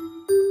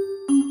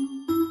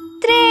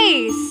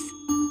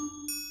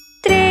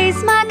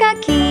 Três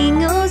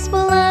macaquinhos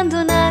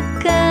pulando na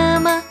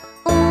cama.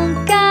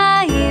 Um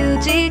caiu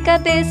de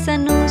cabeça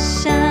no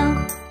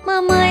chão.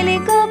 Mamãe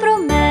ligou pro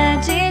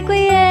médico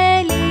e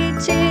ele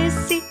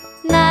disse: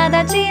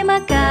 nada de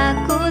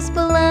macacos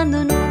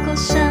pulando no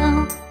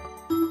colchão.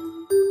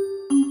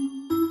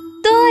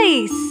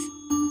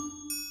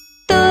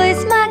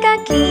 Dois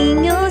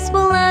macaquinhos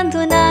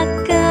pulando na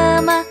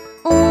cama.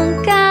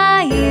 Um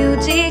caiu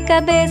de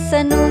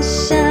cabeça no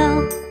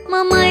chão.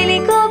 Mamãe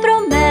ligou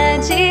pro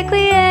médico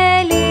e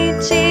ele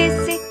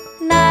disse: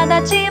 nada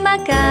de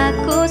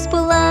macacos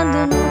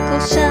pulando no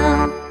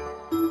colchão.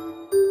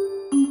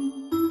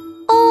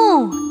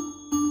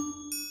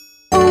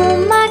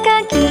 Um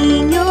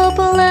macaquinho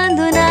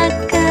pulando na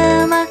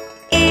cama.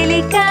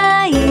 Ele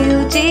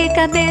caiu de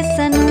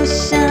cabeça no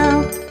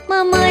chão.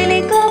 Mamãe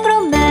ligou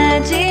pro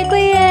médico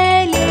e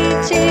ele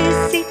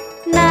disse: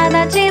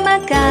 nada de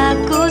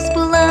macacos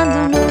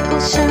pulando no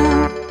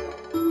colchão.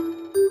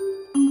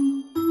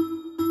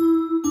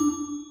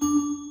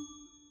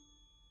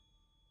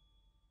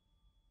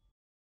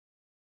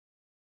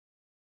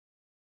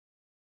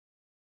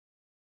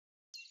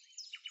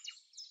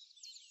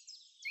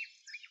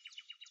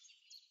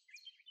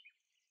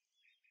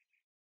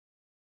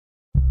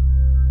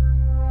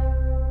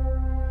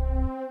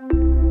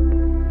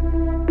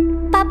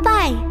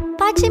 Papai,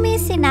 pode me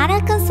ensinar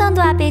a canção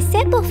do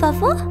ABC, por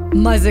favor?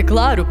 Mas é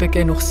claro,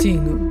 pequeno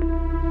ursinho.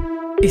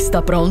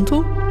 Está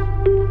pronto?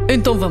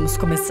 Então vamos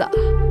começar.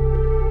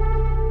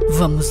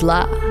 Vamos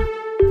lá.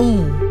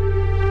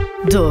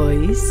 1,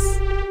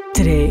 2,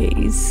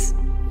 3,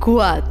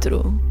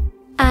 4.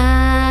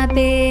 A,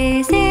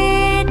 B, C,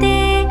 D,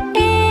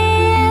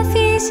 E,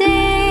 F, G,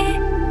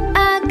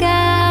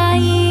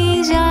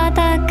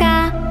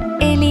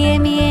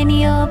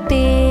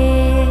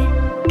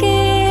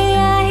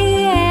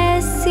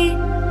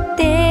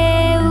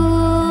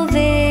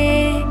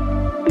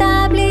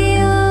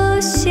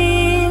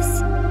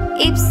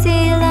 Y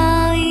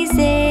e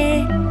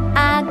Z.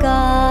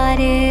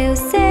 Agora eu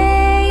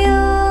sei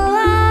o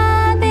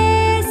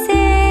ABC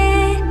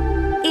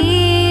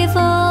e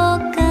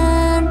vou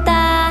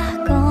cantar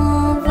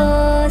com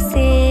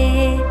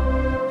você.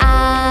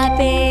 A,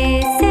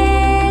 B,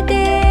 C, D,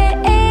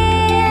 E,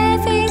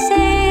 F, G,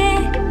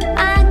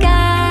 H,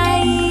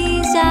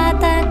 I, J,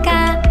 K,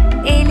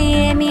 L,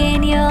 M,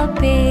 N, O,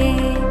 P,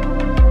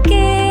 Q,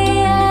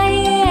 R,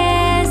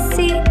 S,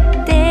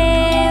 T,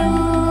 U,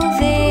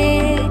 V,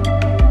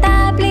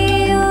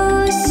 W,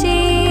 X,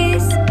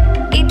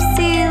 Y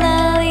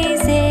e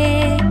Z.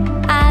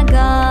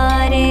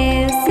 Agora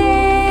eu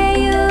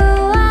sei o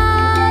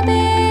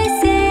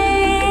ABC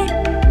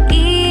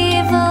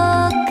e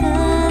vou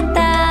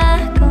cantar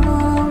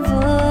com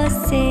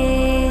você.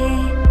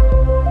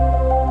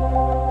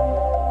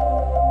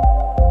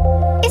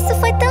 Isso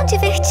foi tão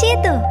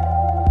divertido!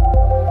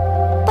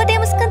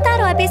 Podemos cantar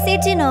o ABC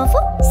de novo?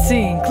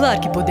 Sim, claro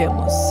que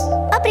podemos.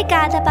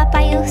 Obrigada,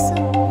 Papai Urso.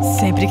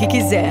 Sempre que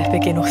quiser,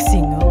 pequeno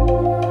ursinho.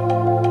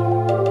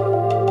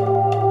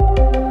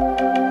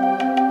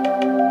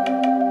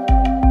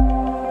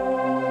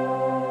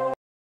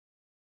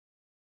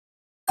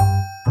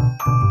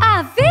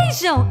 Ah,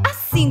 vejam! Há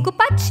 5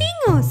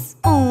 patinhos!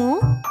 1,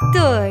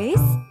 2,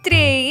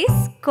 3,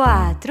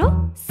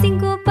 4.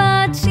 5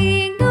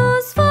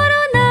 patinhos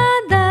foram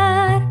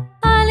nadar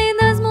ali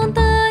nas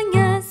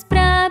montanhas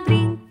pra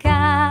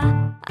brincar.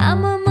 A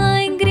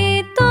mamãe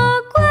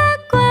gritou quá,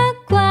 quá,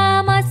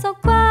 quá, mas só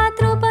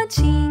 4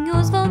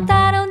 patinhos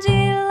voltaram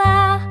de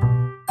lá.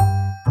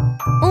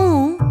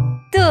 1,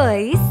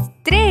 2,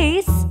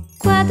 3,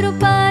 4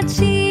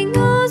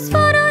 patinhos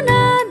foram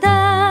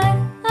nadar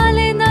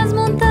ali nas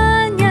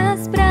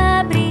montanhas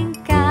pra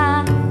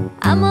brincar.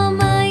 A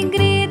mamãe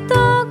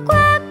gritou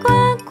quá,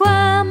 quá,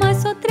 quá, mas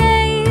só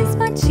 3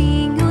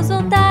 patinhos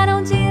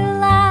voltaram de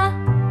lá.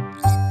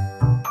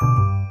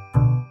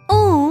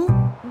 1,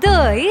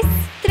 2,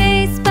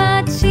 3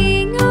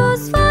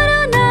 patinhos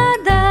foram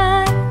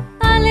nadar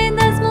ali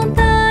nas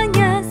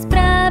montanhas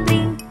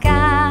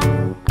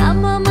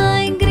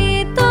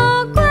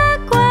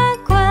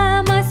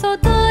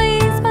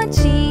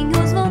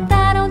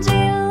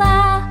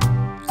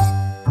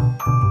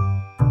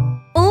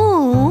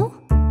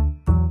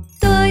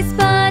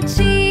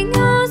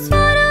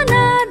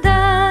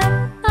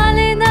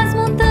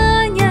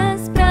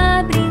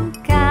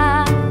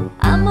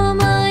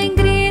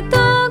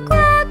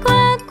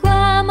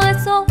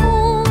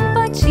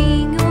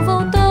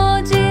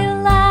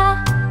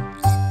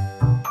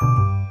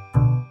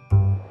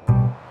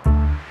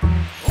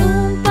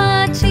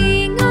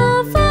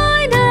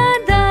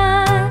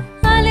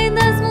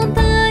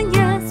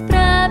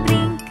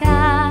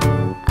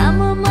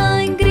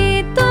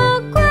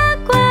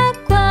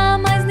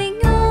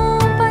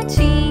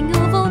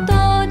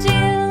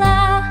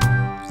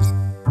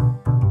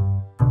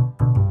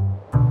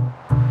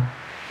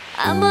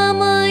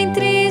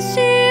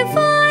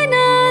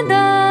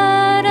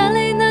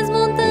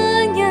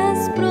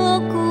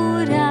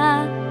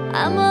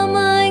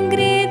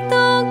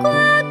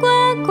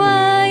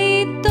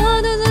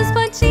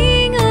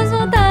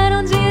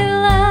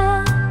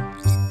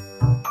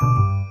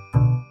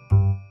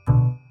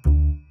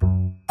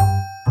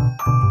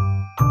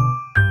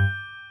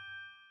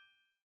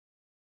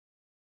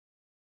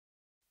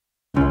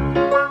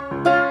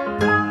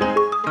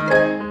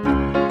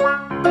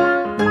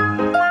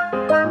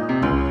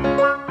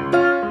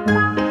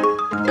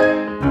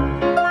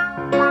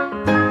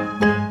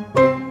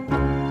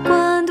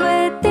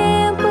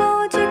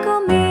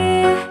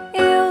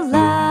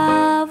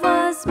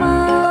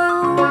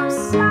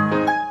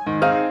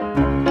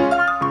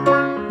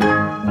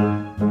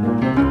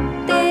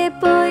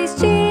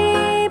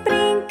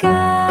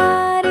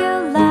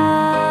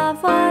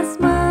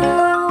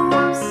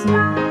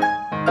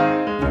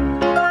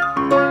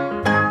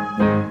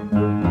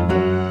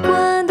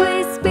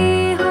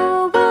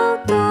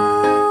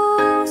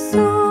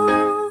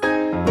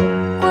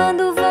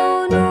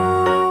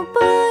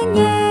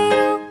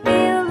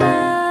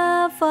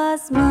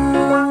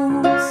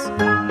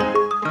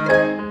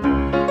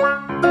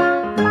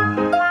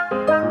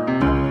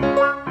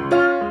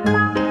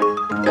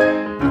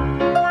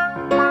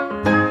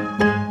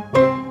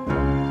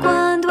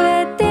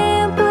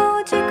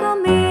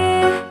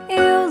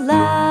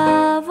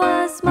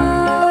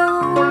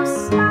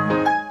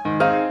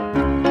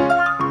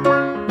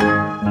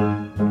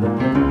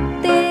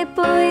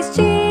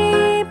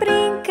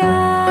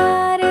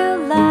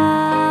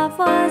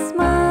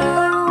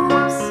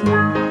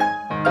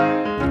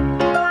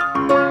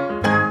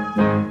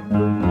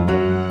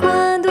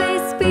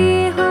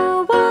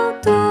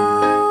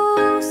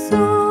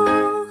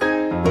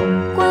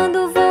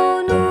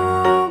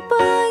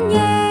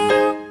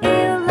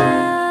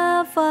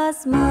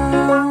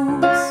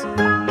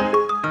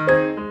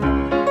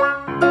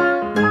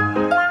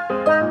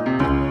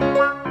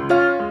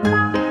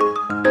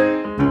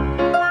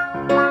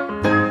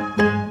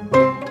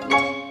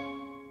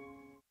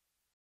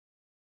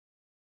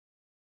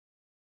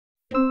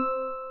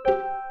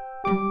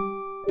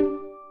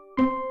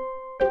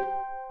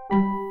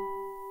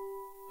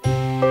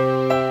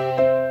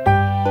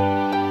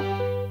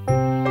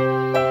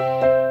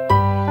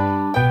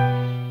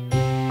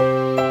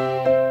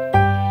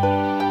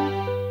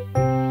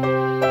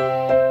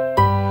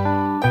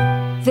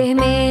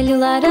vermelho,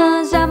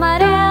 laranja,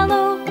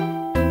 amarelo,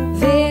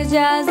 verde,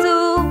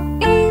 azul,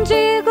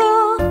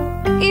 índigo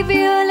e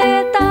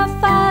violeta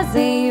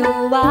fazem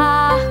o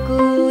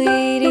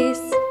arco-íris.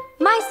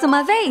 Mais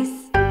uma vez.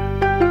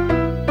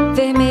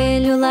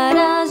 Vermelho,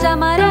 laranja,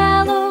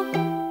 amarelo,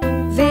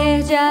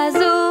 verde,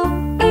 azul,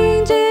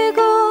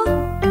 índigo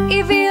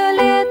e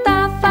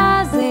violeta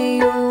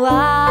fazem o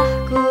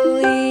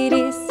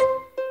arco-íris.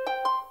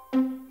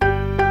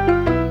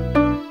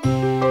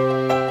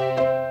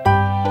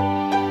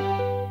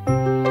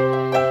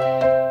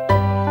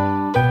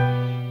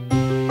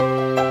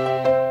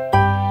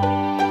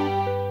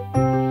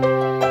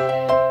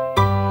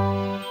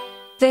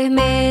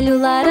 Vermelho,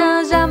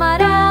 laranja,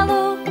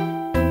 amarelo,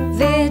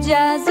 verde,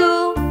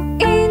 azul,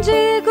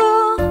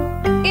 índigo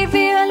e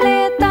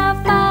violeta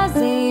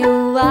fazem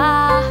o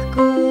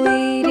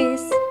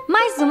arco-íris.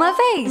 Mais uma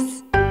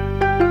vez.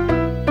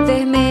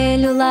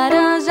 Vermelho,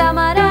 laranja,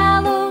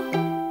 amarelo,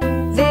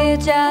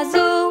 verde,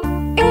 azul,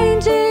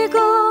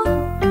 índigo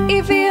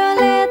e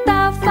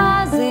violeta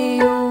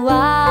fazem o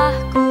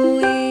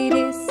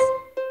arco-íris.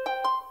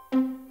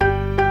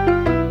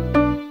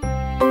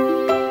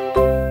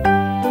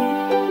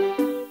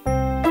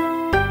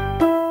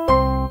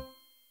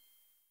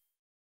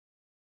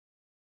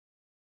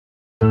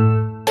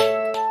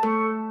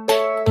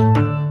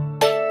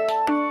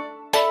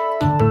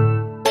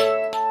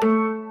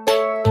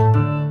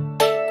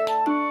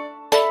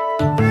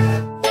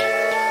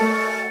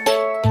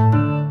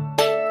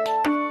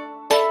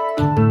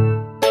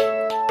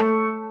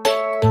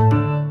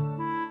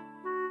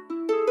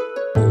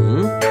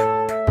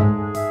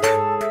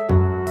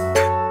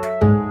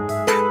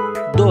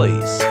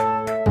 Dois,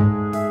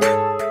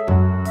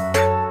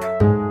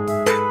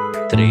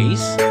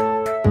 três,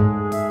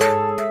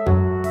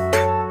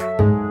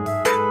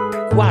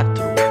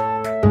 quatro,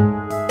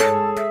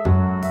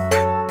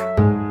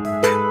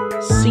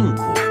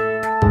 cinco,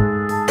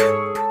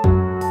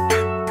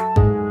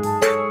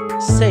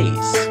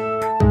 seis,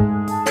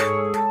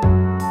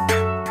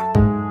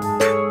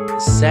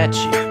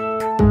 sete,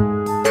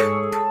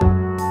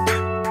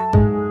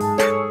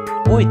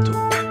 oito,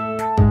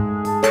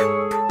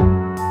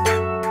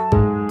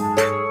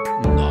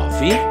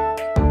 nove,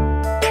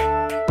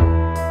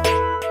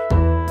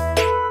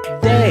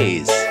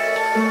 10.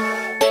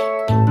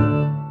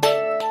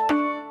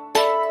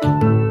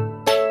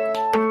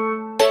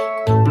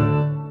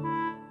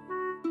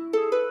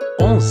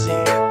 11,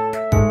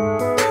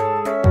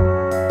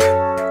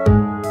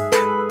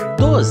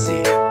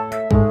 12,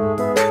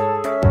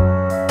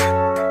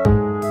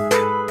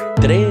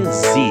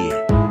 13,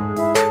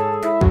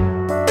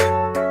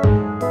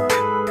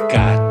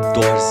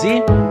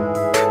 14,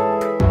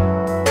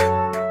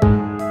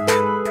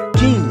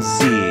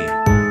 15,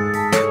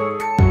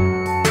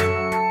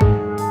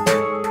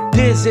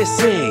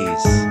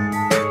 16,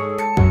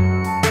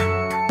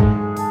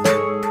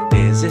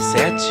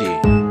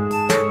 17,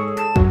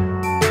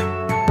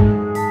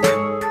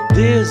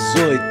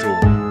 18,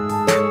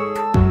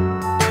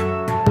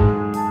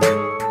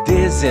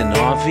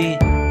 19,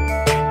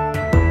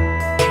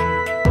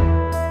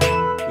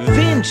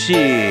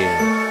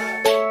 20.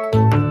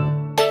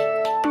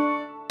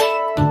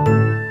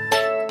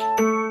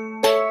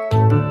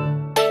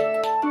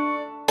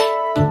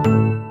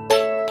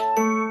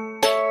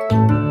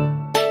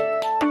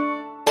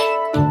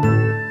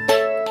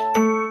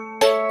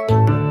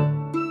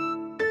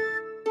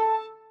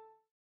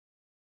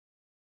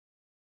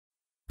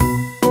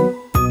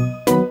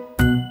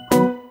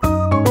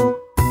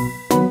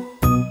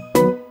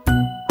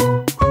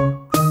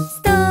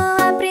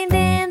 Estou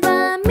aprendendo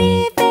a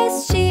me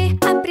vestir,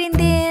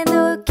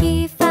 aprendendo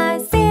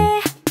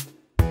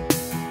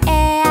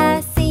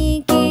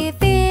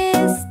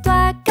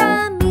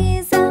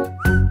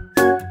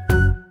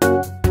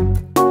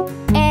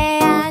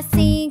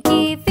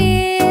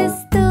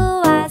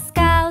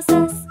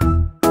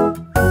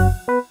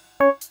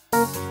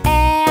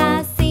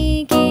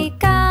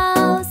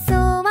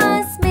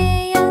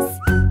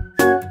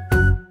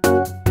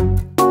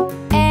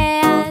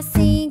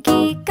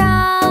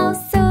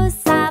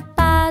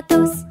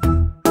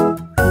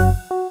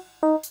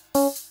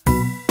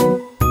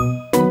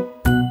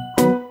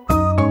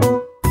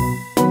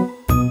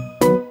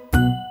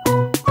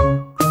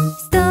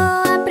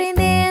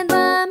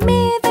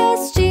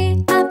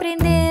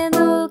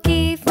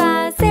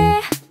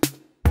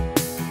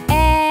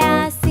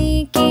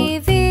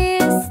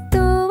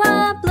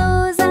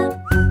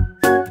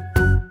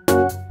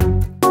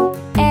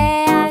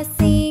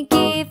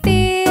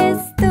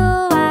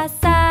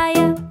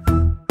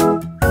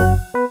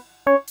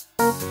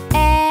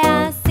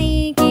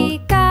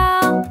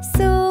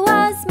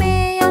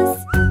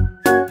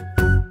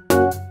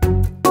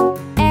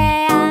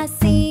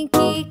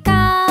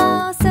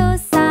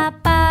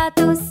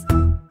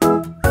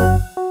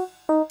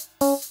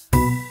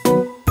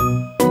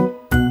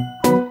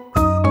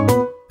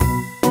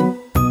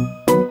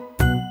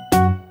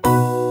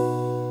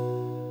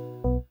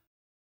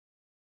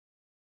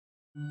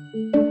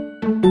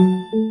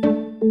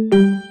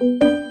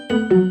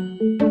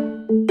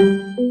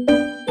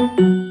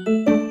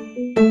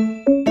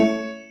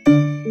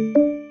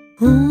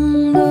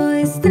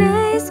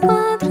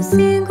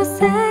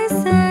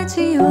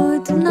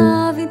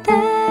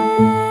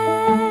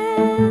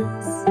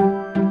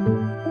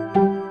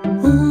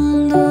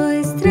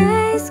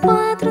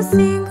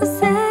 5,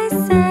 6,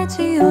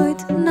 7,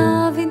 8,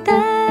 9,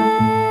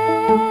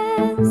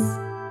 10.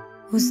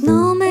 Os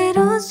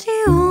números de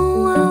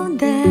 1 ao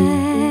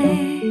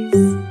 10.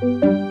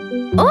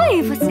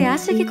 Oi, você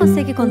acha que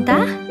consegue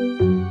contar?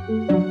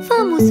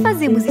 Vamos,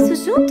 fazemos isso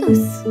juntos?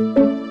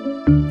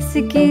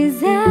 Se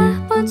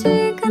quiser,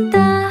 pode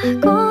cantar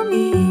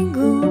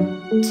comigo.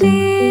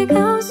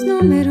 Diga os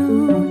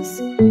números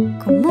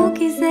como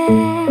quiser.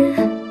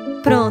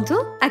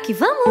 Pronto, aqui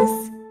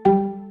vamos!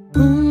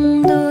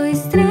 1, 2,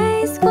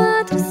 3,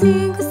 4,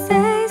 5,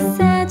 6,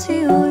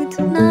 7,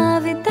 8,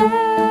 9,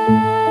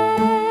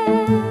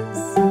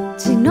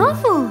 10. De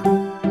novo!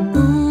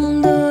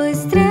 1,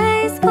 2,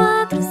 3,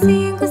 4,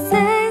 5,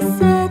 6,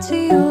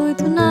 7,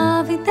 8,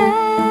 9,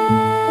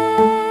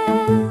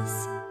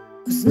 10.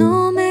 Os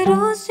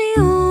números de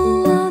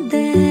 1 ao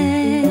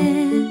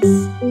 10.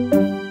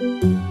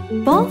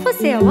 Bom,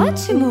 você é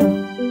ótimo!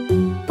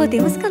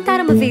 Podemos cantar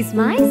uma vez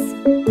mais?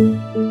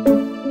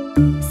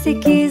 Se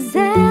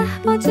quiser,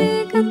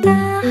 pode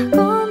cantar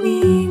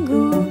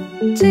comigo.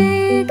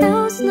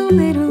 Diga os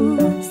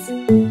números.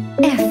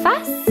 É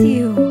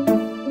fácil!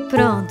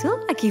 Pronto,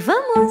 aqui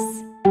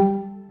vamos!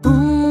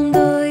 1,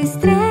 2,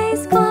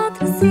 3,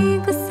 4,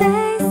 5,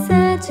 6,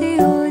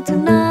 7, 8,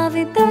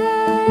 9,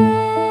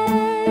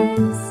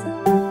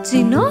 10.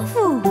 De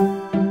novo!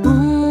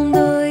 1,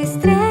 2,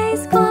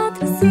 3,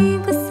 4,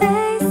 5,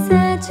 6,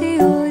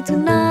 7, 8,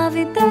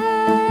 9, 10.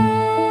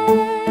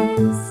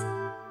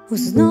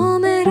 Os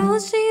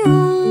números de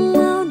 1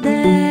 ao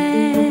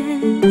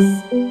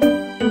 10.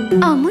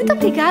 Oh, muito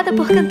obrigada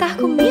por cantar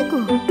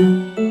comigo!